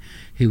defender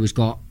who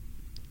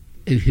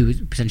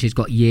potentially has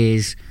got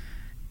years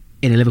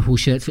in a Liverpool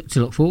shirt to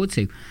look forward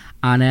to.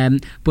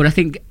 And but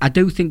I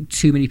don't think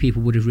too many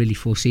people would have really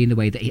foreseen the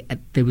way that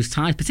there was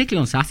times,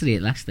 particularly on Saturday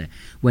at Leicester,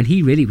 when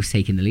he really was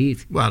taking the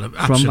lead. Well,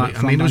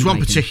 absolutely. There was one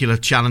particular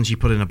challenge he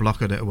put in a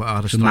blocker at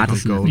a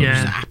strike goal. It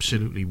was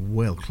absolutely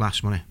world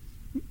class, wasn't it?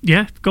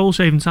 Yeah, goal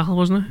saving tackle,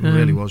 wasn't it? It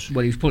really was.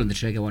 Well, he was pulling the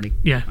trigger, wasn't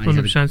he? Yeah,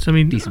 100%. I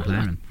mean, decent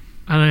player.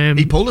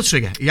 He pulled the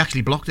trigger. He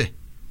actually blocked it.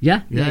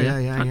 Yeah.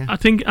 I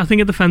think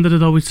a defender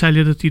would always tell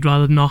you that you'd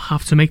rather not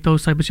have to make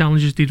those type of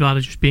challenges. You'd rather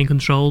just be in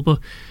control. But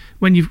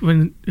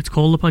when it's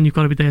called upon, you've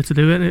got to be there to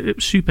do it. And it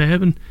was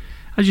superb. And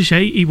as you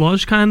say, he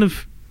was kind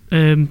of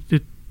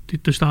the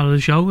start of the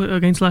show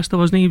against Leicester,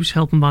 wasn't he? He was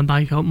helping Van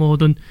Dijk out more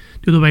than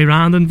the other way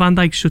around. And Van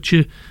Dijk's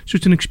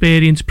such an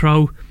experienced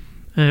pro.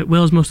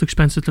 Wales' most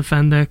expensive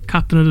defender,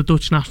 captain of the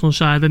Dutch national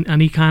side, and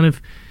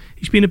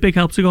he's been a big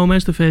help to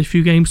Gomez the first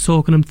few games,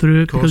 talking him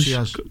through it,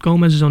 because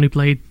Gomez has only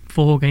played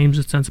 4 games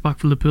at centre back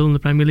for Liverpool in the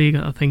Premier League,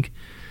 I think.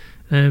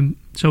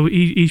 So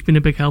he's been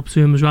a big help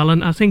to him as well,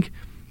 and I think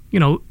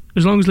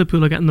as long as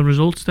Liverpool are getting the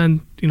results,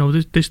 then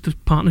this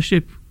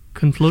partnership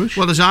can flourish.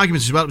 Well, there's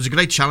arguments as well. It was a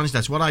great challenge.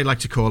 That's what I like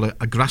to call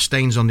a grass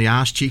stains on the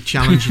arse cheek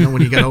challenge.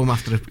 When you get home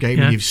after a game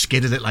and you've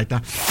skidded it like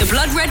that. The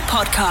Blood Red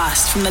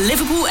Podcast from the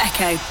Liverpool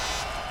Echo.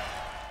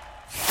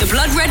 The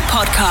Blood Red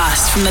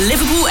Podcast from the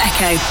Liverpool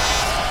Echo.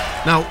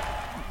 Now,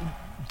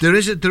 there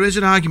is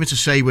an argument to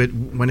say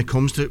when it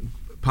comes to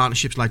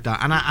partnerships like that,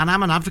 and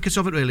I'm an advocate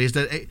of it. Really, is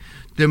that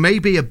there may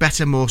be a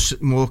better, more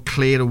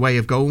clearer way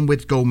of going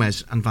with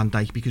Gomez and Van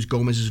Dijk, because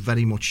Gomez is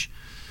very much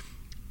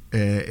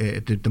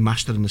the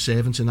master and the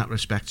servant in that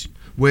respect.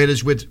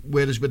 Whereas with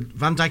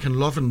Van Dijk and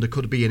Lovren, there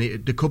could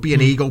be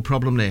an ego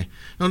problem there.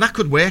 Now that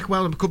could work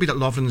well. It could be that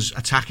Lovren's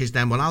attack is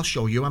then, well, I'll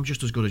show you, I'm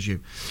just as good as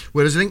you.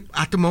 Whereas I think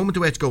at the moment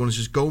the way it's going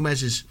is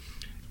Gomez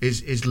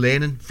is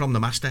learning from the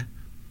master,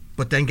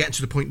 but then getting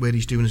to the point where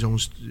he's doing his own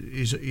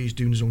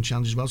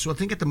challenge as well. So I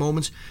think at the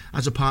moment,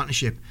 as a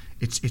partnership,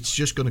 it's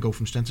just going to go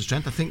from strength to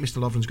strength. I think Mr.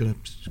 Lovren's going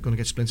to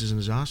get splinters in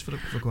his arse for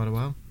quite a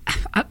while.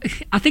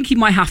 I think he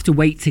might have to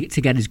wait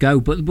to get his go.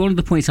 But one of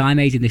the points I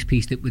made in this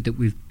piece that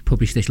we've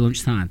published this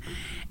lunchtime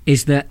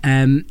is that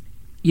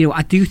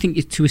I do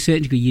think to a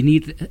certain degree you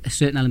need a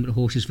certain element of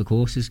horses for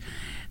courses.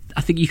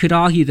 I think you could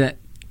argue that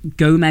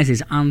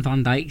Gomez's and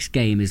Van Dijk's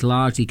game is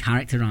largely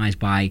characterised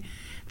by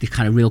the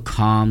kind of real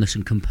calmness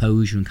and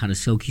composure and kind of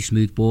silky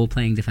smooth ball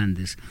playing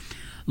defenders.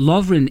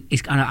 Lovren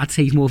is, I'd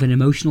say, he's more of an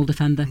emotional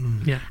defender.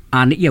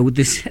 And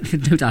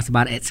there's no doubt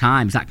about it. At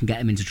times that can get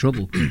him into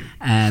trouble.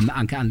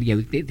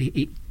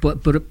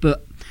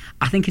 But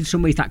I think in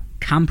some ways that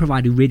can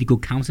provide a really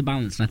good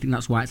counterbalance, and I think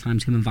that's why at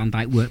times him and Van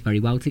Dijk work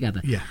very well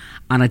together.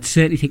 And I'd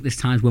certainly think there's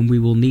times when we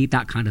will need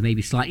that kind of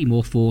maybe slightly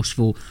more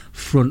forceful,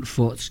 front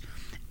foot,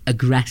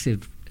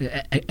 aggressive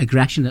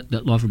aggression that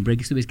Lovren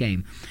brings to his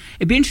game.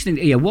 It'd be interesting.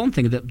 One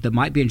thing that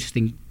might be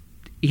interesting.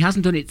 He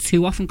hasn't done it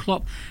too often,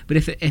 Klopp. But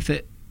if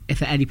at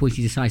any point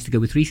he decides to go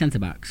with 3 centre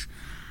backs,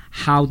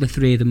 how the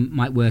 3 of them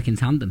might work in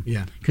tandem.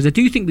 Because I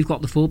do think we've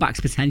got the full backs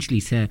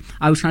potentially to.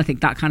 I was trying to think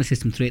that kind of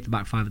system, 3 at the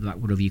back, 5 at the back,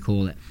 whatever you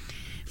call it.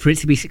 For it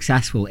to be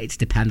successful, it's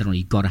dependent on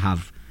you've got to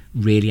have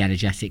really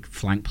energetic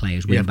flank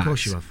players, wing backs. Of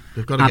course you have.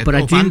 They've got to get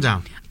up and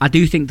down. I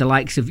do think the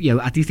likes of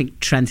I do think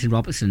Trent and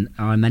Robertson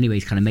are in many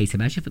ways kind of made to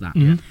measure for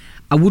that.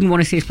 I wouldn't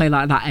want to see us play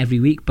like that every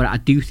week, but I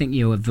do think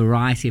a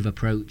variety of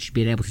approach,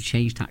 being able to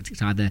change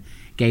tactics either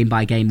game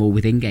by game or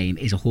within game,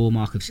 is a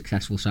hallmark of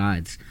successful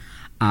sides.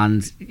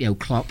 And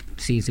Klopp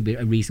seems to be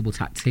a reasonable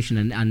tactician,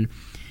 and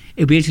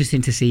it'll be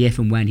interesting to see if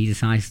and when he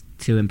decides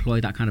to employ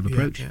that kind of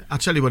approach. I'll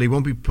tell you what, he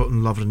won't be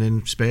putting Lovren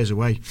in Spurs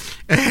away.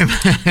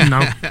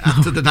 No.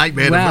 After the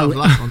nightmare of the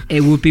last one.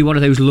 It would be one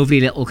of those lovely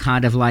little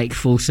kind of like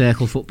full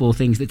circle football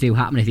things that do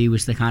happen if he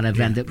was the kind of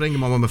end up. Bring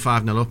him on when we're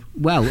 5-0 up.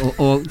 Well,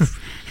 or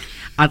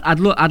I'd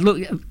look.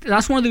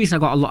 That's one of the reasons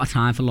I got a lot of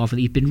time for Lovren.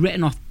 He's been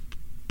written off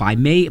by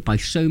me, by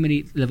so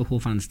many Liverpool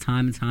fans,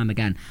 time and time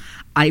again.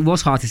 It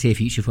was hard to see a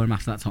future for him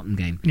after that Tottenham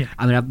game.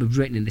 I mean, I've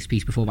written in this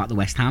piece before about the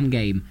West Ham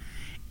game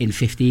in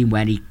 15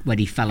 when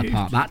he fell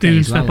apart that day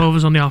as well. Doing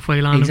step-overs on the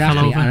halfway line and fell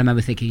over. And I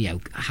remember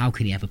thinking, how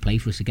can he ever play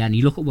for us again?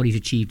 You look at what he's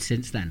achieved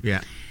since then.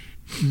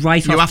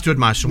 right You off, have to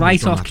admire someone right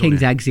who's done off that, don't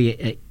King's you?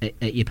 exit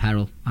at your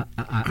peril,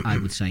 I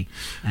would say.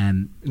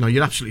 No,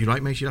 you're absolutely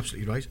right, mate. You're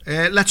absolutely right.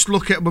 Let's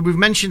look at. Well, we've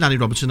mentioned Andy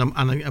Robertson,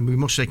 and we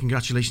must say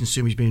congratulations to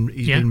him. He's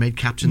been made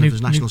captain of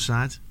his national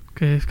side.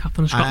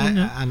 Captain of Scotland,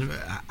 And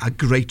a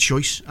great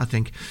choice, I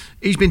think.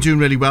 He's been doing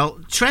really well.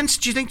 Trent,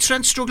 do you think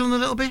Trent's struggling a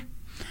little bit?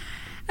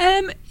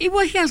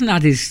 He hasn't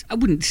had his. I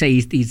wouldn't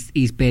say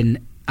he's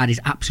been at his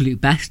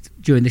absolute best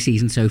during the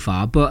season so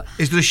far. But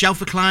is there a shelf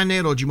decline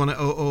there, or do you want to,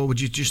 or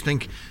would you just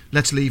think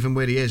let's leave him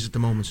where he is at the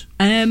moment?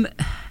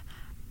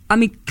 I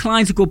mean,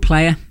 Klein's a good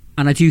player.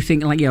 And I do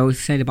think, like I was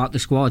saying about the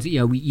squad,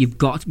 you've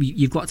got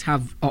to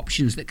have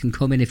options that can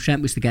come in. If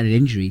Trent was to get an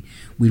injury,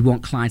 we'd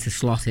want Klein to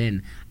slot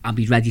in and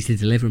be ready to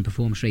deliver and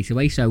perform straight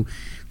away. So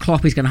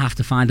Klopp is going to have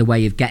to find a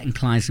way of getting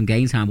Klein some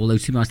game time. Although,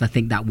 to be honest, I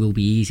think that will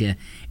be easier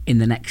in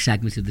the next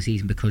segment of the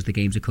season because the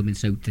games are coming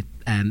so thick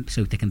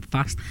and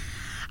fast.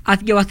 I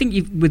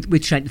think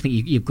with Trent, I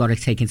think you've got to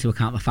take into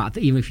account the fact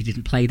that even if he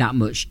didn't play that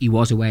much, he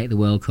was away at the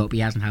World Cup. He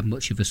hasn't had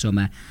much of a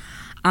summer.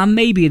 And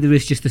maybe there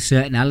is just a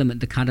certain element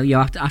that kind of,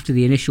 after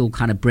the initial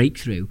kind of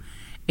breakthrough,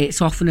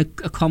 it's often a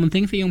common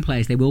thing for young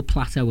players. They will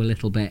plateau a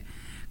little bit,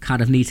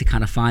 kind of need to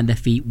kind of find their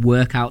feet,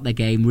 work out their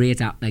game,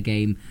 readapt their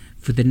game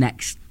for the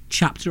next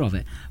chapter of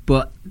it.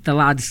 But the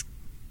lad's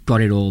got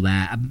it all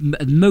there. And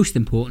most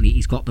importantly,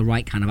 he's got the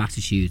right kind of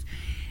attitude.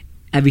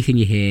 Everything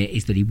you hear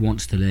is that he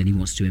wants to learn, he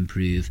wants to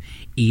improve.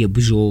 He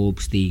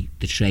absorbs the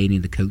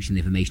training, the coaching,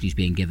 the information he's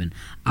being given.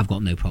 I've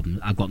got no problem.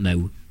 I've got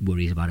no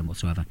worries about him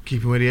whatsoever.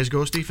 Keep him where he is,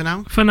 Ghosty, for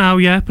now? For now,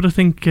 yeah, but I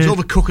think... he's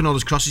overcooking all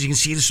his crosses. You can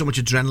see there's so much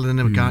adrenaline in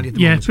him, can't you, at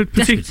the moment?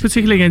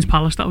 Particularly against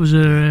Palace, that was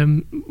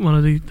one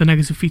of the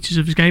negative features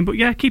of his game. But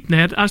yeah, keep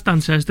there. As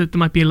Dan says, that there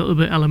might be a little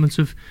bit elements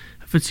of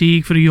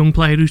fatigue for a young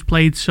player who's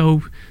played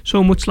so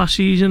much last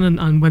season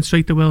and went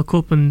straight to the World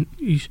Cup and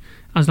he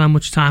hasn't had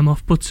much time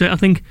off. But I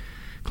think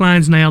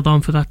Klein's nailed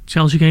on for that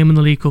Chelsea game in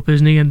the League Cup,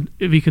 isn't he? And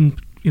if he can,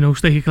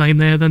 stake a claim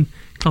there, then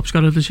Klopp's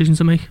got a decision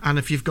to make. And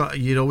if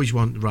you'd always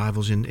want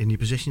rivals in your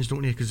positions,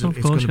 don't you? Because it's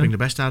going to bring the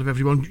best out of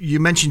everyone. You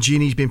mentioned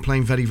Gini's been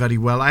playing very, very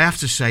well. I have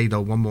to say, though,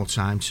 one more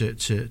time to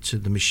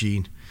the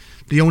machine,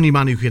 the only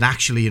man who could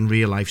actually in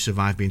real life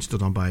survive being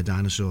stood on by a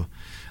dinosaur,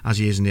 as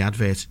he is in the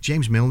advert,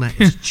 James Milner,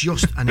 is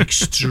just an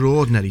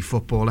extraordinary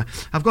footballer.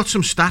 I've got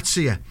some stats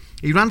here.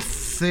 He ran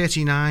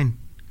 39,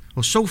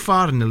 well, so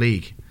far in the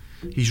league,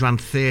 he's ran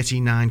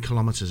 39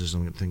 kilometres or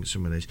something, I think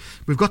some of these.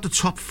 We've got the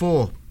top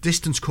 4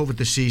 distance covered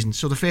this season.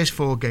 So the first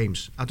 4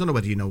 games, I don't know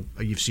whether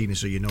you've seen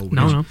this or you know.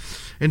 No.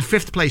 In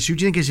 5th place, who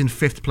do you think is in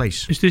 5th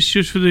place? Is this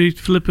just for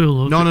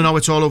Liverpool? No,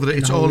 it's all over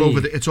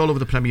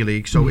the Premier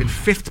League. So in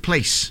 5th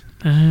place,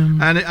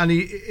 and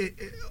he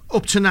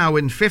up to now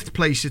in 5th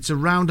place, he's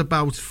around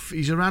about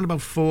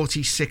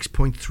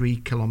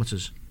 46.3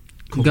 kilometres.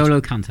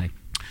 N'Golo Kante.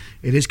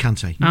 It is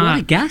Kante. What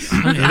a guess.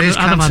 It is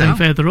I'd have had him Kante.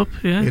 further up.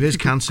 Yeah, It is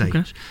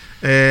Kante.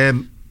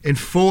 In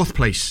 4th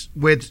place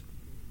with,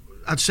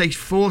 I'd say,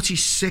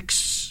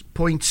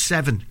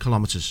 46.7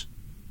 kilometres.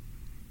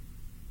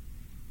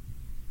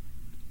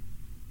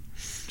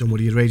 Don't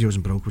worry, your radio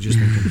isn't broke. We're just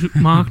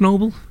thinking. Mark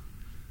Noble.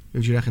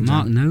 Who do you reckon?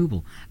 Mark Dan?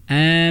 Noble.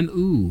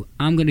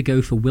 I'm going to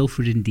go for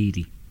Wilfred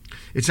Ndidi.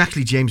 It's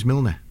actually James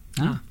Milner.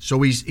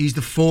 So he's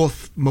the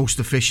 4th most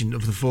efficient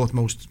of the 4th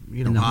most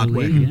hard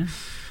working.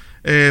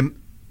 Yeah.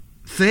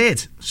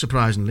 3rd,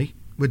 surprisingly,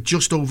 with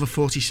just over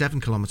 47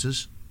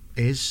 kilometres,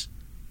 is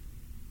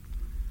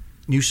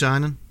new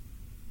signing.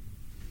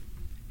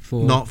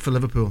 Not for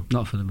Liverpool.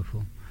 Not for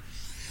Liverpool.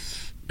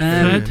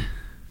 Fred?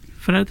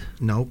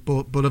 No,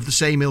 but of the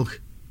same ilk.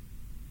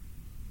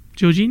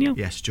 Jorginho?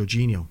 Yes,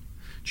 Jorginho.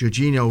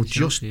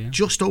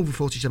 Just over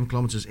 47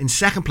 kilometres. In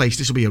 2nd place,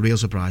 this will be a real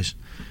surprise.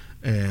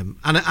 And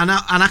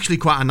actually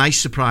quite a nice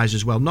surprise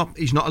as well.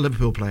 He's not a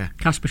Liverpool player.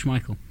 Kasper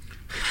Schmeichel.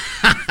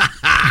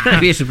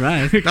 That'd be a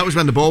surprise. That was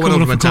when the ball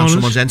went down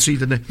someone's entry,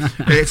 didn't it?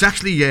 It's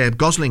actually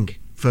Gosling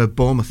for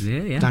Bournemouth.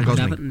 Yeah. Dan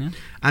Gosling. Everton, yeah.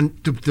 And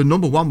the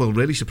number one will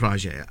really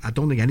surprise you. I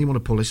don't think anyone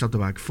will pull this out the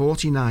bag.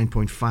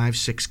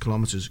 49.56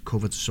 kilometres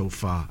covered so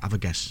far. Have a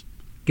guess.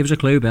 Give us a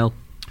clue, Bill.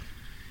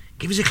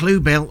 Give us a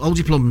clue, Bill. Hold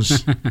your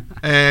plums.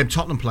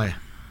 Tottenham player.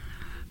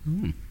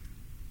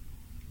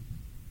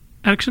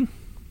 Eriksen?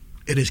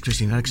 It is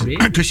Christian Eriksen.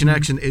 Really? Christian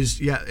Eriksen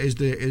is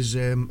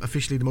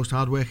officially the most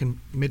hard-working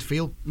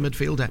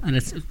midfielder. And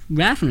it's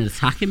rare from an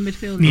attacking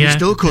midfielder. He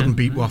still couldn't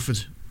beat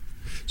Watford.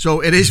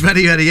 So it is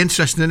very, very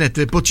interesting, isn't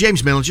it? But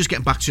James Milner, just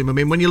getting back to him, I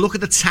mean, when you look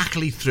at the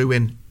tackle he threw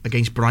in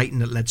against Brighton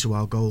that led to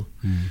our goal,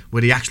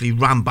 where he actually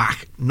ran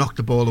back, knocked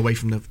the ball away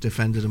from the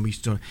defender,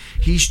 and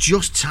he's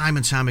just time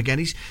and time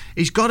again.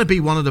 He's got to be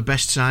one of the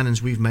best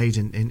signings we've made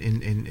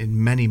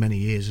in many, many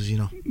years, as you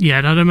know.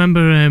 Yeah, I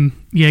remember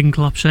Jurgen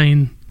Klopp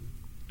saying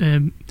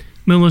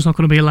Milner's not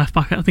going to be a left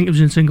back. I think it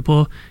was in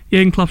Singapore.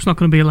 Jurgen Klopp's not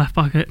going to be a left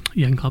back.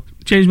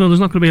 James Milner's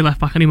not going to be a left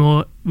back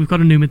anymore. We've got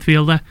a new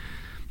midfielder.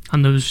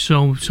 And there was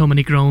so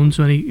many groans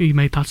when he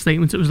made that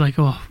statement. It was like,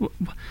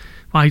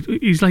 why?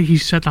 He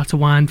said that to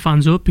wind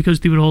fans up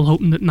because they were all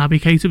hoping that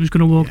Naby Keita was going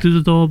to walk through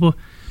the door. But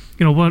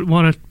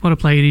what a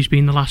player he's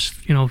been the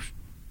last 9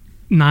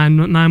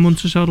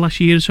 months or so, the last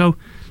year or so.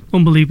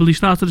 unbelievable. He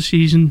started the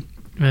season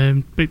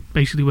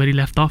basically where he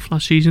left off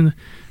last season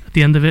at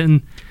the end of it,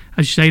 and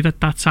as you say, that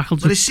tackle.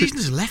 But his season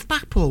as a left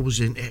back, Paul, was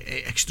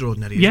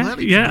extraordinary as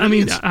well. Yeah, I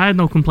mean, I had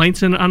no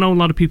complaints, and I know a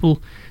lot of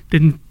people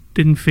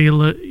didn't feel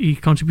that he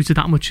contributed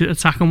that much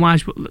attacking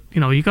wise, but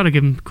you got to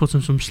give him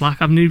cutting some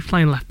slack. I mean, he was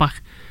playing left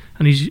back,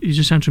 and he's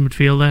a central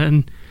midfielder,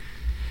 and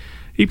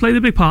he played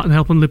a big part in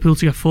helping Liverpool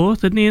to get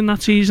fourth, didn't he, in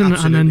that season?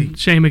 Absolutely. And then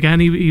same again,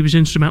 he was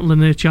instrumental in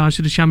the charge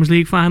to the Champions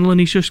League final, and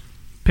he's just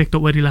picked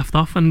up where he left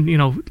off, and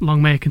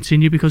long may it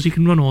continue, because he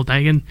can run all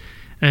day, and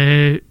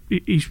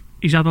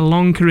he's had a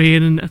long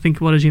career, and I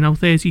think, what is he now,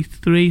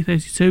 33,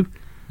 32?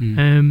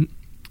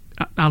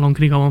 How long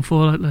can he go on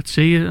for? Let's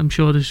see. I'm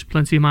sure there's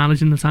plenty of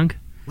mileage in the tank.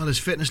 Well, his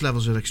fitness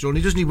levels are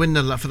extraordinary. Doesn't he win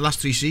for the last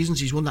 3 seasons?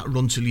 He's won that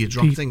run till you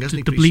drop thing,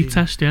 hasn't he? The bleep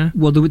test, yeah.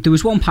 Well, there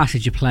was one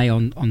passage of play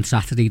on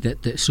Saturday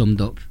that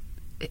summed up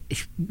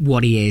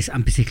what he is,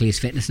 and particularly his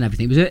fitness and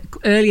everything. It was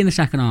early in the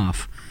second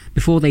half,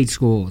 before they'd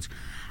scored,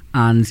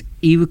 and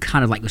he was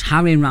kind of was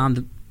harrying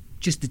around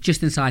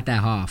just inside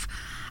their half,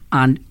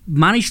 and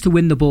managed to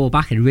win the ball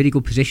back in a really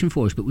good position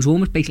for us, but was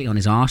almost basically on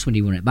his arse when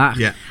he won it back.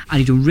 Yeah. And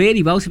he done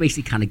really well to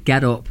basically kind of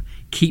get up,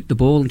 keep the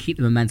ball and keep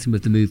the momentum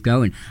of the move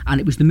going. And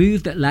it was the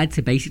move that led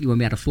to basically when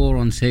we had a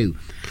 4-on-2,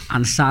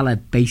 and Salah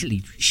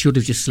basically should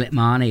have just slipped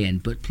Mane in,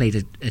 but played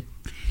a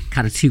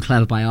kind of too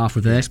clever by half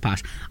reverse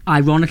pass,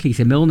 ironically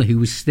to Milner, who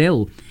was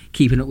still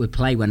keeping up with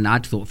play when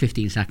I'd thought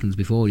 15 seconds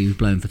before he was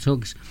blown for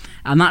tugs.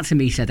 And that to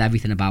me said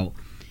everything about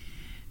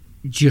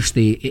just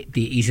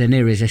he's an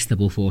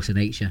irresistible force of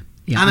nature.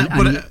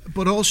 Yeah,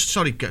 but also,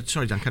 sorry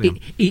Dan, carry on.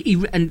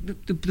 And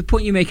the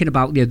point you're making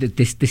about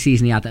the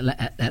season he had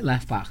at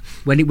left back,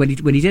 when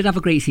he did have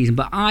a great season,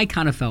 but I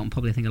kind of felt, and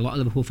probably I think a lot of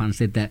Liverpool fans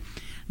did, that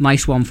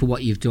nice one for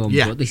what you've done,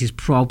 but this is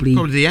probably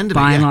the end of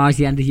by it, and large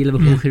the end of your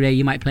Liverpool career.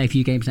 You might play a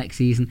few games next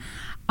season,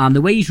 and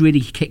the way he's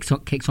really kicked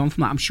on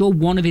from that, I'm sure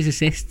one of his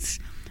assists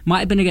might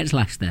have been against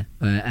Leicester,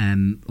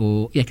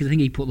 because I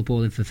think he put the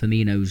ball in for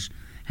Firmino's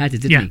header,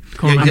 didn't he?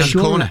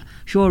 Corner.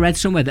 Sure, I read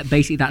somewhere that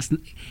basically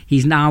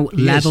he's now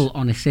level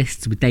on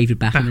assists with David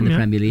Beckham in the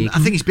Premier League. I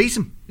think he's beat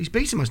him. He's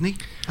beat him, hasn't he?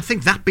 I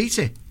think that beat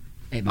it.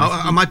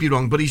 I might be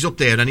wrong, but he's up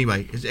there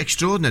anyway. It's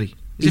extraordinary.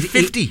 Is it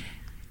 50?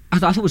 I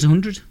thought it was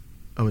 100.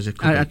 Oh, is it?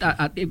 My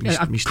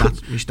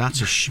stats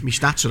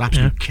are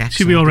absolute kets.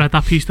 See, we all read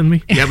that piece, didn't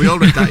we? Yeah, we all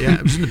read that. Yeah,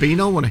 it was in the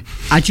Beano, wasn't it?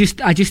 I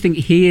just think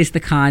he is the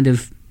kind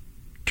of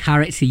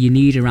character you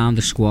need around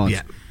the squad.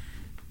 Yeah.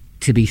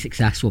 To be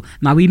successful.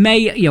 Now we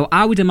may,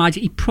 I would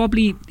imagine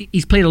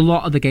he's played a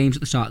lot of the games at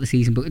the start of the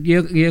season, but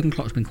Jurgen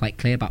Klopp's been quite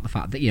clear about the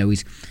fact that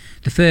he's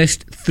the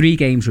first 3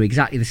 games were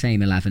exactly the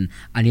same 11,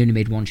 and he only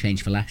made one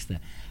change for Leicester.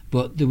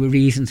 But there were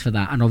reasons for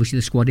that, and obviously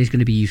the squad is going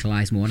to be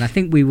utilised more. And I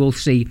think we will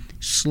see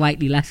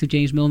slightly less of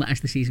James Milner as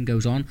the season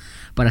goes on,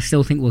 but I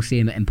still think we'll see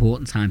him at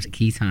important times, at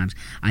key times.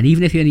 And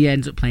even if he only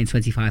ends up playing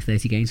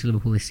 25-30 games for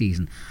Liverpool this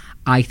season,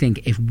 I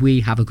think if we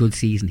have a good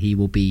season, he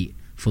will be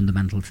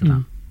fundamental to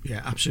that.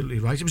 Yeah, absolutely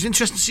right. It was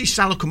interesting to see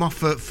Salah come off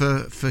for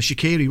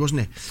Shaqiri,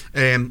 wasn't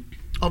it?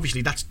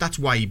 Obviously, that's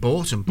why he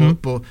bought him.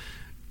 But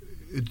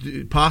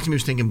part of me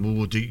was thinking,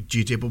 well, do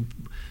you do? But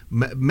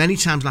many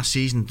times last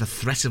season, the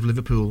threat of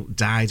Liverpool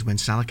died when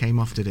Salah came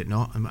off, did it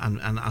not?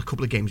 And a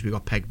couple of games we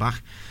got pegged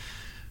back.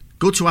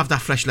 Good to have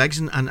that fresh legs,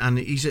 and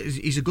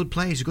he's a good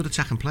player. He's a good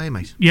attacking player,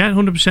 mate. Yeah,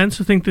 100%.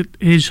 I think that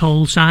his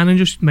whole signing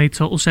just made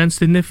total sense,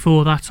 didn't it,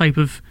 for that type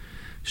of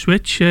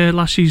switch?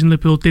 Last season,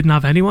 Liverpool didn't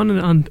have anyone,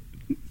 and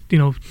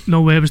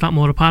nowhere was that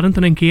more apparent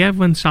than in Kiev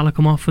when Salah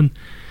come off and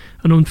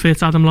an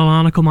unfit Adam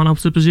Lallana come on out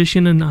of the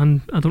position,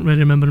 and I don't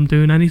really remember him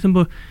doing anything.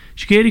 But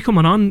Shaqiri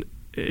coming on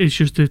is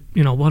just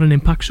what an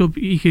impact sub.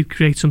 He could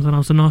create something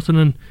out of nothing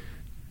and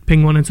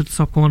ping one into the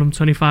top corner from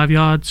 25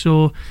 yards.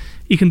 So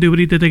he can do what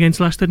he did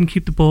against Leicester and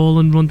keep the ball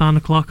and run down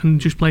the clock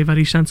and just play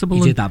very sensible.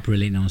 He did that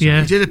brilliant.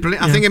 Yeah, he did it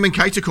brilliant. I think him and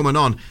Keita coming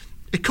on,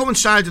 it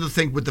coincided, I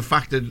think, with the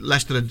fact that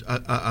Leicester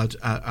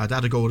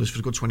had a goal at us for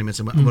a good 20 minutes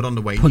and were on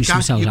the way.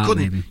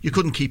 You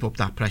couldn't keep up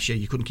that pressure.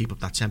 You couldn't keep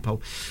up that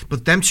tempo.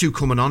 But them two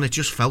coming on, it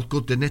just felt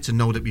good, didn't it, to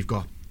know that we've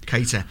got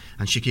Keita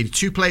and Shaqiri,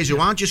 2 players who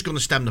aren't just going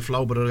to stem the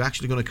flow, but are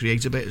actually going to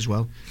create a bit as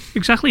well.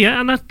 Exactly, yeah,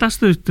 and that's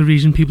the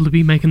reason people have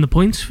been making the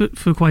points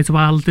for quite a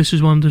while. This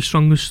is one of the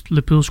strongest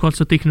Liverpool squads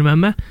that they can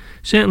remember.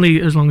 Certainly,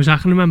 as long as I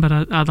can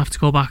remember, I'd have to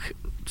go back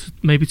to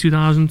maybe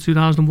 2000,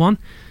 2001,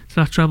 to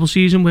that treble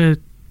season where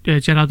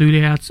Gerard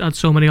Houllier had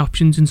so many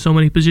options in so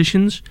many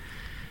positions.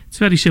 It's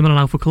very similar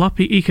now for Klopp.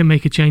 He can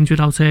make a change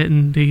without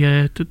hurting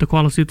the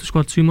quality of the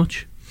squad too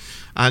much.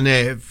 And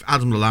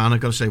Adam Lallana,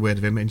 got to say a word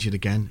of him, injured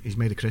again. He's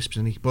made a crisp,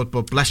 hasn't he? But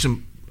bless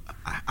him,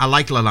 I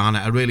like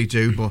Lallana, I really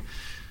do. But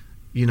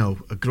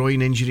a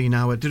groin injury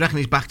now. Do you reckon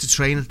he's back to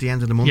train at the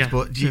end of the month? Yeah.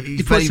 But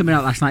he put something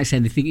out last night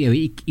saying they think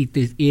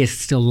he is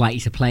still likely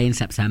to play in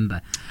September.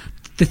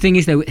 The thing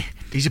is, though,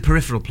 he's a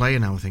peripheral player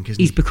now, I think, isn't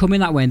he? He's becoming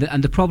that way,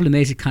 and the problem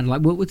is, it kind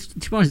of like,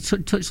 to be honest,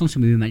 touched on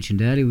something we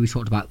mentioned earlier. We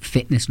talked about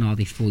fitness and are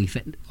they fully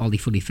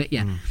fit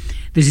yet?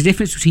 There's a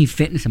difference between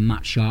fitness and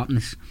match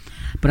sharpness,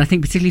 but I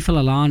think particularly for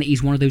Lallana,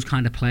 he's one of those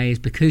kind of players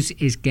because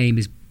his game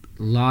is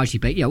largely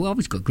based. Well,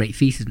 he's got great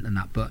feet and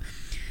that, but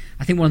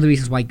I think one of the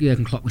reasons why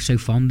Jurgen Klopp was so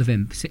fond of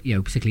him,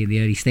 particularly in the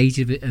early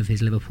stages of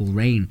his Liverpool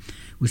reign,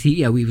 was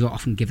he was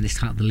often given this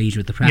title, the leader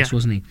of the press,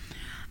 wasn't he?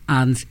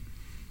 And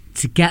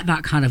to get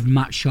that kind of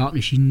match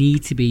sharpness, you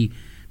need to be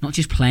not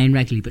just playing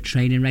regularly, but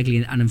training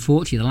regularly. And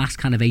unfortunately, the last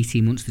kind of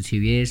 18 months to 2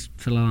 years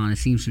for Lallana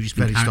seems to have just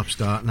been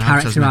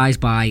characterised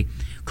by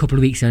a couple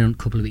of weeks on,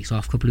 couple of weeks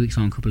off, couple of weeks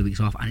on, couple of weeks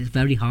off, and it's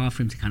very hard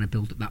for him to kind of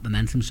build up that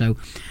momentum. So,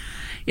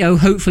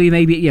 hopefully,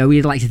 maybe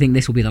we'd like to think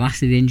this will be the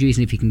last of the injuries,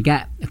 and if he can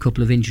get a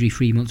couple of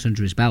injury-free months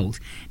under his belt,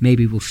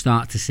 maybe we'll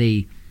start to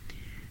see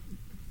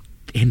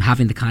him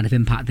having the kind of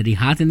impact that he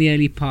had in the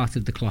early part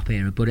of the Klopp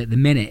era. But at the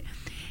minute,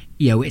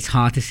 it's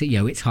hard to see.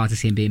 It's hard to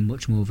see him being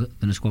much more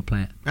than a squad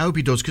player. I hope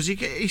he does, because he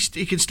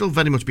can still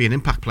very much be an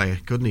impact player,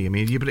 couldn't he? I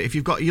mean, if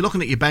you're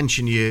looking at your bench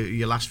and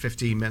your last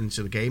 15 minutes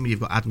of the game, and you've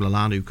got Adam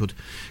Lallana who could,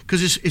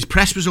 because his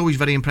press was always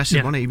very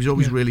impressive, wasn't he? He was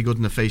always really good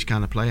in the face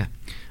kind of player.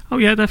 Oh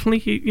yeah, definitely.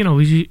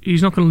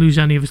 He's not going to lose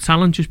any of his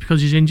talent just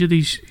because he's injured.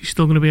 He's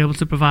still going to be able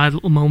to provide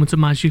little moments of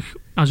magic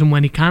as and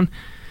when he can.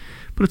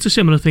 But it's a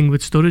similar thing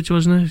with Sturridge,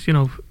 wasn't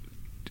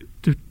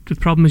it? The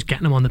problem is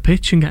getting him on the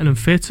pitch and getting him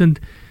fit, and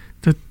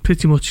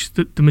pretty much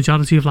the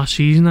majority of last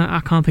season, I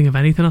can't think of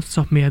anything off the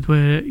top of my head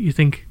where you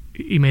think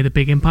he made a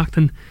big impact,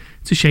 and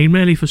it's a shame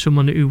really for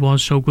someone who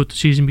was so good the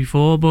season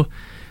before. But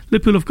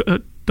Liverpool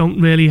don't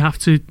really have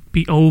to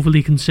be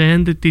overly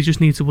concerned. They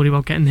just need to worry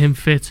about getting him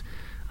fit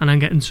and then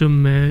getting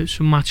some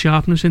match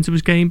sharpness into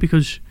his game,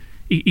 because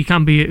he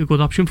can be a good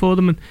option for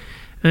them,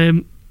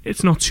 and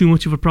it's not too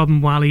much of a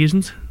problem while he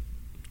isn't.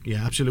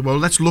 Yeah, absolutely. Well,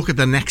 let's look at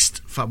the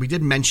next. We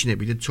did mention it,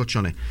 we did touch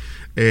on it.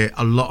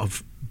 A lot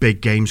of big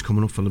games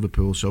coming up for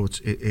Liverpool, so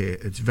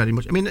it's very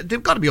much. I mean,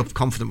 they've got to be up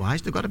confident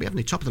wise. They've got to be, haven't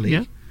they, top of the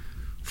league,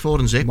 4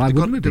 and zip. They've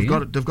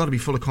got to be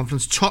full of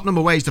confidence. Tottenham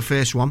away is the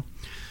first one.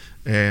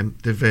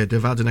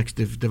 They've had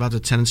a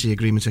tenancy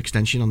agreement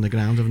extension on the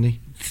ground, haven't they?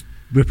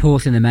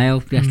 Report in the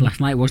Mail last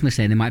night, wasn't it,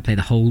 saying they might play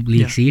the whole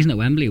league season at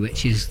Wembley,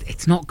 which is,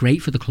 it's not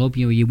great for the club.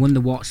 You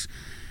wonder what's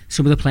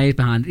some of the players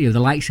behind, the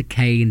likes of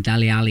Kane,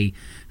 Dele Alli,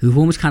 who've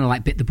almost kind of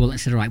like bit the bullet and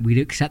said, all right, we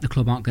accept the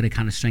club aren't going to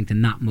kind of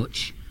strengthen that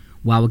much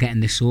while we're getting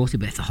this sorted,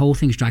 but if the whole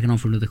thing's dragging on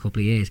for another couple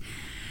of years,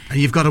 and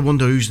you've got to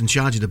wonder who's in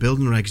charge of the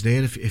building regs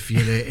there. If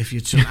you're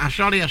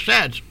sorry, I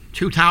said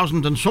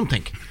 2000 and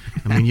something.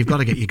 I mean, you've got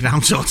to get your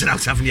ground sorted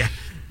out, haven't you?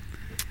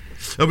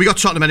 We got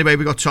Tottenham anyway.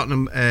 We got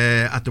Tottenham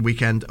at the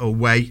weekend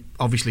away.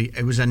 Obviously,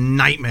 it was a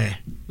nightmare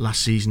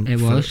last season.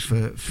 It was.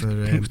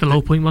 It was the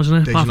low point,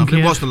 wasn't it?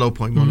 It was the low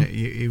point, wasn't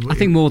it? I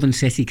think more than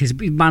City, because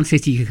Man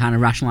City could kind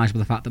of rationalise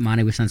with the fact that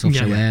Mane was sent off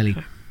so early.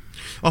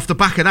 Off the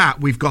back of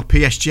that, we've got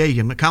PSG,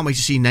 and I can't wait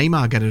to see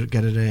Neymar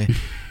get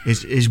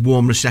his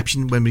warm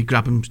reception when we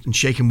grab him and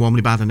shake him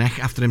warmly by the neck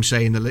after him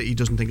saying that he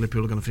doesn't think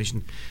Liverpool are going to finish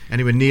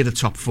anywhere near the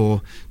top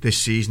 4 this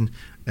season.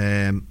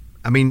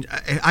 I mean,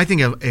 I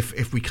think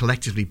if we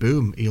collectively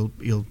boom,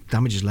 he'll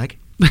damage his leg.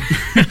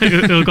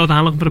 He'll go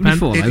down looking for a pen.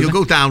 He'll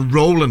go down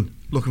rolling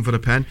looking for a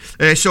pen.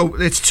 So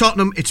it's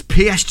Tottenham, it's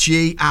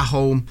PSG at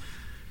home,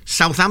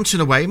 Southampton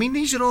away. I mean,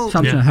 these are all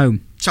Southampton at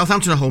home.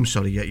 Southampton at home.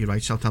 Sorry, yeah, you're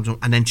right. Southampton,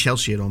 and then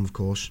Chelsea at home, of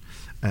course,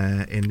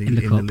 in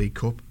the League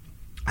Cup,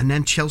 and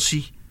then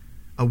Chelsea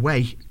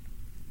away.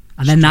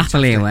 And then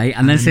Napoli away,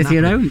 and then City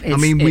at home.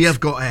 We have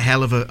got a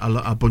hell of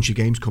a bunch of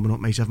games coming up,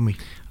 mate, haven't we?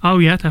 Oh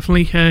yeah,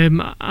 definitely.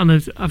 And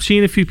I've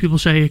seen a few people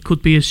say it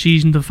could be a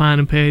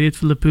season-defining period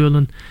for Liverpool,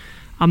 and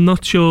I'm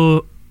not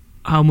sure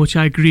how much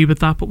I agree with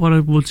that. But what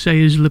I would say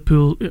is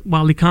Liverpool,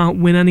 while they can't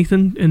win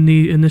anything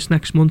in this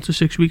next month to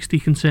 6 weeks, they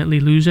can certainly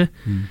lose it.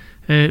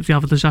 If they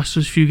have a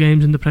disastrous few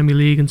games in the Premier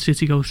League and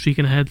City go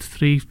streaking ahead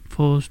 3,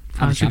 4,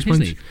 5, 6 points.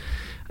 League.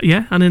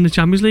 Yeah, and in the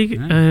Champions League,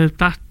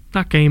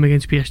 that game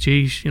against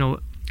PSG,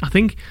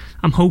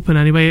 I'm hoping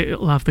anyway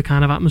it'll have the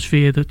kind of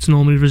atmosphere that's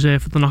normally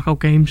reserved for the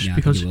knockout games,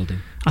 because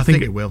I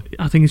think it will.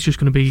 I think it's just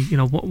going to be,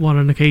 what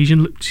an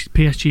occasion.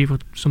 PSG have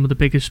got some of the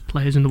biggest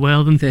players in the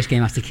world, and first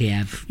game after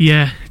Kiev.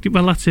 Yeah,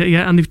 well that's it.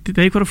 Yeah, and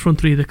they've got a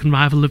front three that can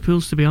rival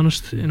Liverpool's, to be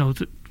honest.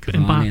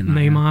 Cavani,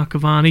 Neymar,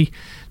 Cavani,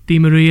 Di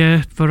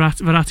Maria,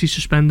 Verratti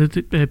suspended.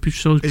 Is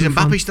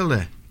Mbappe still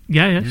there?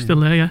 Yeah,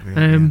 still there,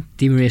 yeah.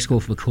 Di Maria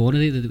scored from a corner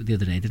the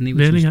other day, didn't he?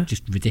 Which was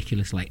just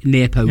ridiculous, like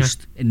near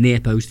post,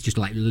 just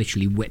like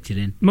literally whipped it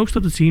in. Most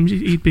of the teams,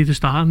 he'd be the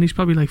star, and he's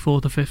probably like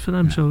 4th or 5th for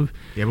them. So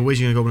yeah, but where's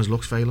he going to go when his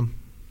looks fail him?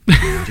 Do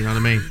you know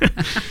what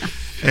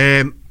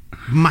I mean?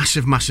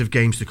 Massive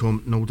games to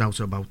come, no doubt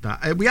about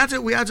that. We had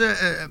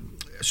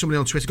somebody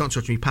on Twitter got in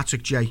touch with me,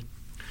 Patrick J.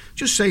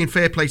 Just saying,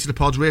 fair play to the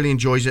pod, really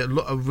enjoys it.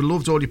 I've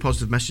loved all your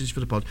positive messages for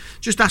the pod.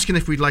 Just asking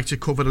if we'd like to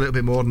cover a little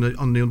bit more on the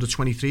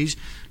under-23s.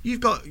 You've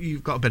got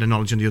a bit of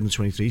knowledge on the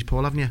under-23s,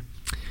 Paul, haven't you?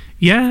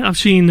 Yeah, I've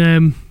seen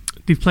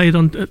they've played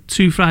on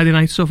 2 Friday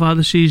nights so far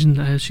this season.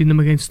 I've seen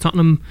them against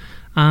Tottenham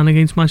and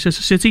against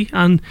Manchester City,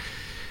 and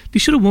they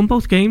should have won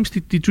both games.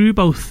 They drew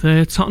both.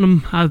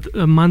 Tottenham had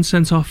a man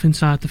sent off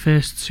inside the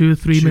first 2 or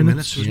 3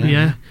 minutes.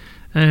 Yeah.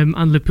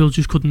 And Liverpool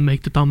just couldn't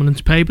make the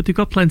dominance pay, but they've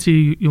got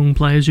plenty of young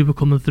players who are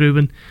coming through,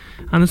 and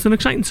it's an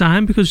exciting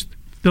time because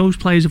those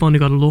players have only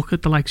got to look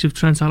at the likes of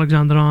Trent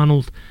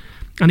Alexander-Arnold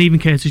and even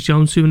Curtis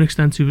Jones to an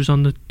extent, who was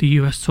on the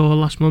US tour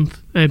last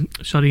month, in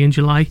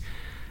July,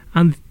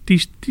 and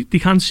they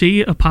can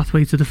see a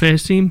pathway to the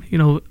first team. You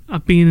know,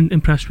 I've been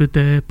impressed with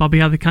Bobby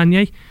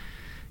Adekanye.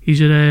 He's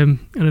a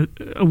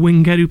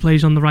winger who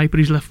plays on the right, but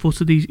he's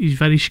left-footed. He's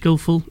very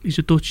skillful. He's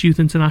a Dutch youth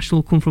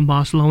international, come from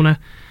Barcelona,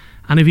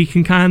 and if he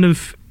can kind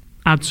of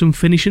add some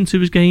finishing to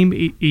his game,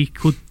 he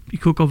could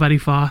go very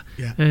far.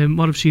 Yeah.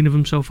 What I've seen of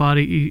him so far,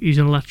 he's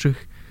an electric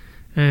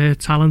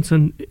talent,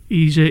 and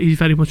he's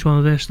very much one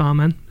of their star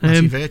men.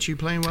 Matty Virtue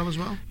playing well as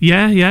well.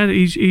 Yeah,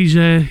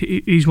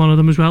 he's one of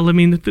them as well. I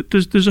mean,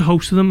 there's a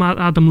host of them.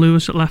 Adam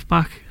Lewis at left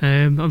back,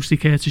 obviously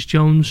Curtis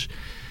Jones.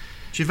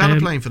 Chivella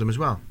playing for them as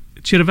well.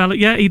 Chirivella,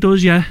 yeah, he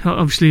does, yeah.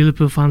 Obviously,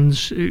 Liverpool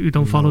fans who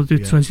don't follow the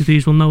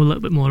 23s will know a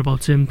little bit more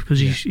about him, because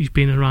he's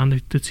been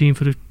around the team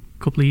for a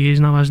couple of years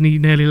now, hasn't he?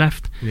 Nearly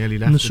left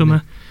in the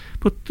summer.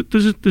 But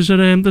there's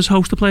a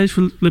host of players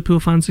for Liverpool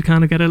fans to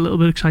kind of get a little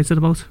bit excited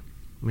about.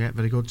 Yeah,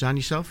 very good. Dan,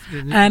 yourself?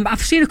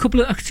 I've seen a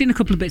couple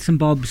of bits and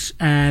bobs.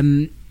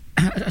 I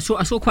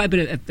saw quite a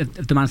bit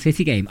of the Man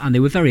City game, and they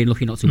were very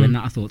unlucky not to win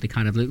that. I thought they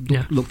kind of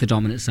looked the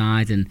dominant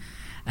side, and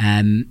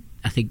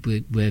I think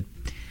we're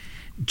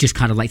just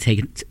kind of like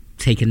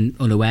taken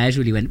unawares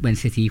really when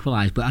City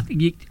equalised. But I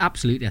think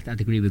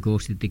I'd agree with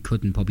Gorst that they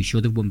could and probably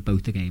should have won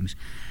both the games.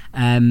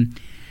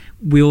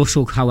 We all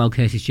saw how well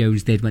Curtis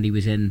Jones did when he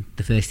was in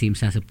the first team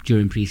setup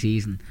during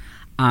pre-season,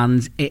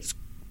 and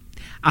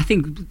I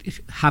think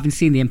having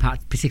seen the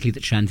impact particularly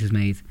that Trent has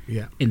made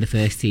in the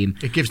first team,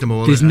 it gives them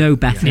all. There's no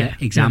better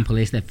example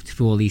is there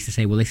for all these to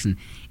say, well, listen,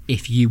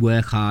 if you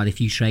work hard,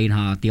 if you train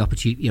hard, the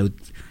opportunity,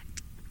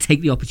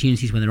 take the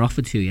opportunities when they're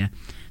offered to you,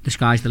 the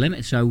sky's the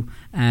limit. So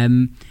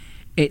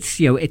it's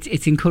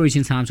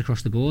encouraging times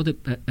across the board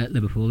at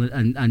Liverpool,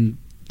 and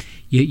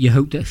you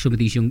hope that some of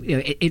these young,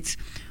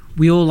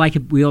 we all like a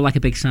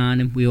big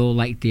signing, we all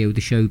like the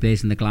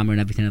showbiz and the glamour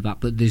and everything of that,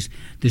 but there's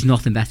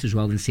nothing better as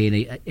well than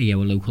seeing a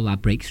local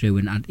lad break through,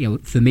 and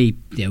for me,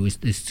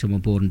 as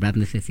someone born and bred in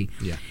the city,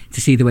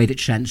 to see the way that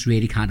Trent's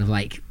really kind of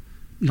like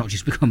not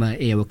just become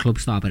a club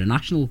star, but a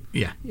national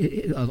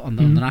on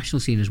the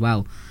national scene as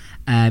well.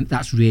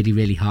 That's really,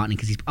 really heartening,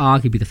 because he's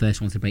arguably the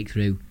first one to break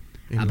through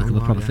and become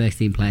a proper first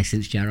team player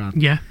since Gerrard.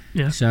 Yeah.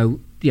 So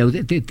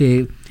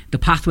the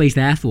pathway's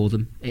there for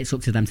them. It's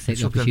up to them to take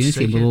the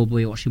opportunity, and we'll all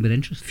be watching with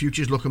interest.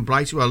 Future's looking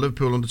bright. Well,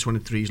 Liverpool under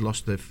 23s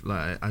lost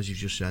as you've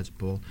just said,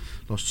 Paul,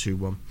 lost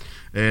 2-1.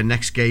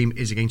 Next game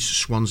is against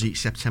Swansea,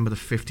 September the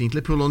 15th.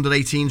 Liverpool under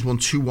 18s won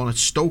 2-1 at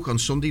Stoke on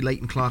Sunday.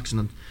 Leighton Clarkson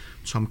and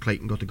Tom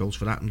Clayton got the goals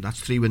for that, and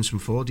that's 3 wins from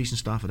 4. Decent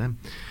start for them.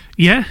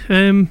 Yeah,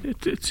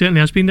 it certainly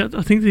has been.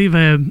 I think they've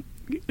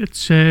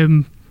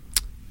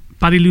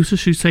Barry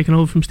Lutus, who's taken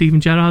over from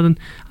Steven Gerrard, and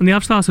they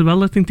have started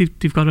well. I think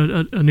they've got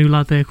a new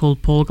lad there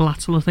called Paul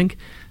Glatzel, I think.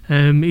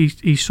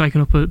 He's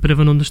striking up a bit of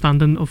an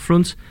understanding up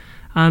front,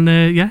 and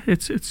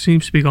it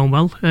seems to be going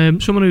well.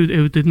 Someone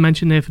who did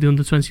mention there for the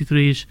under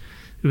 23s,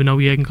 who we know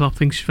Jurgen Klopp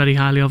thinks very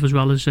highly of as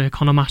well, as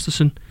Conor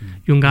Masterson,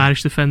 young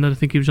Irish defender. I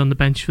think he was on the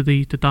bench for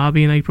the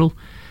derby in April.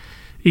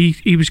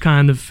 He was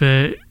kind of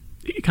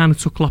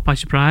took Klopp by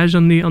surprise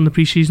on the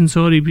pre-season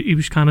tour. He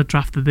was kind of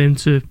drafted in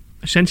to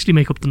essentially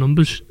make up the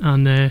numbers,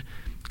 and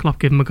Klopp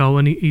gave him a go,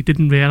 and he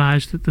didn't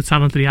realise the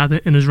talent that he had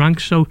in his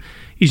ranks. So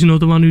he's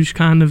another one who's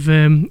kind of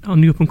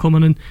on the up and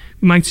coming, and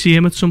we might see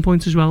him at some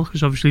point as well,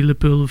 because obviously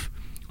Liverpool have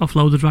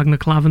offloaded Ragnar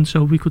Klavan,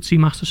 so we could see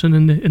Masterson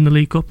in the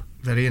League Cup.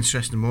 Very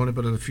interesting morning,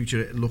 but in the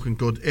future looking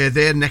good.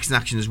 Their next in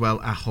action as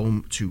well at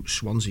home to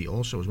Swansea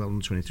also as well, on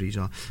the 23s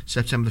are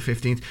September the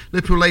 15th.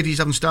 Liverpool ladies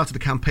haven't started the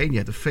campaign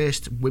yet. The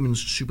first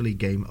Women's Super League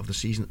game of the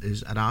season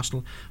is at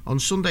Arsenal on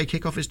Sunday.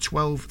 Kick-off is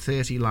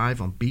 12:30 live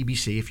on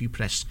BBC if you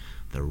press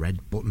the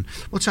red button.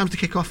 What time's the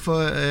kick-off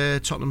for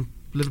Tottenham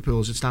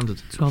Liverpool? Is it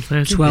standard?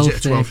 12:30.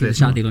 12:30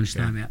 Saturday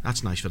lunchtime. Yeah.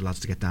 That's nice for the lads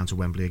to get down to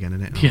Wembley again,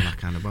 isn't it? Yeah. That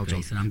kind of well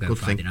done. I'm going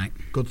Friday night.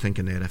 Good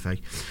thinking there, FA.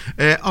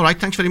 All right,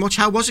 thanks very much.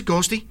 How was it,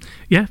 Ghosty?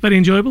 Yeah, very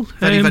enjoyable.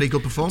 Very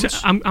good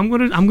performance. I'm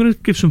gonna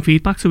give some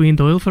feedback to Ian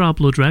Doyle for our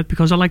Blood Red,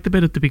 because I liked the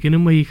bit at the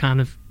beginning where you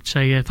kind of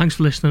say thanks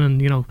for listening,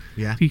 and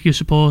your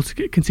support,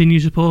 continue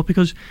support,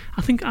 because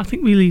I think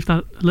we leave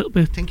that a little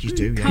bit. I think you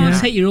do. Can't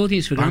take your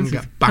audience for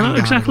granted.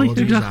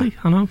 Exactly.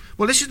 I know.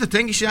 Well, this is the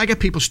thing. You see, I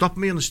get people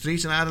stopping me on the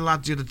street, and I had a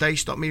lad the other day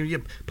stop me.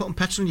 You're putting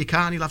petrol in your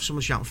car, and you'll have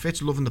someone shouting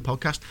 "Fitz, loving the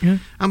podcast." Yeah.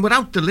 And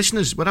without the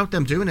listeners, without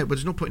them doing it,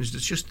 there's no point. It's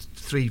just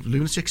 3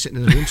 lunatics sitting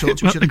in the room talking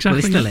to each other.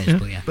 Exactly. Well, it still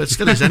is, but it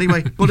still is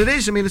anyway. But it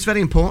is. I mean, it's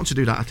very important to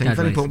do that. I think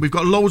very important. We've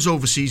got loads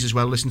overseas as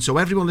well. Listen, so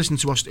everyone listening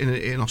to us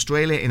in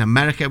Australia, in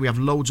America, we have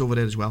loads over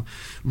there as well.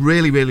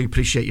 Really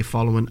appreciate you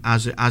following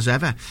as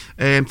ever.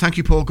 Thank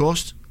you, Paul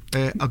Gorst.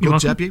 A good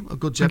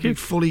debut.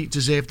 Fully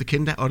deserved the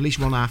Kinder, or at least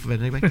one half of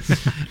it anyway.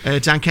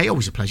 Dan Kay,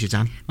 always a pleasure,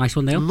 Dan. Nice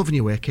one, Neil. Loving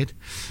your work, kid.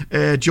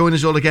 Join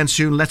us all again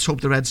soon. Let's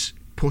hope the Reds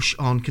push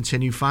on,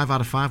 continue. 5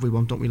 out of 5 we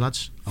want, don't we,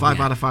 lads? 5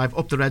 out of 5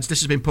 up the Reds.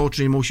 This has been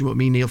Poetry in Motion with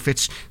me, Neil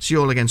Fitz. See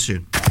you all again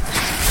soon.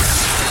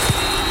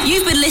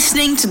 You've been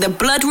listening to the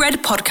Blood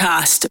Red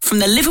podcast from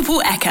the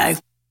Liverpool Echo.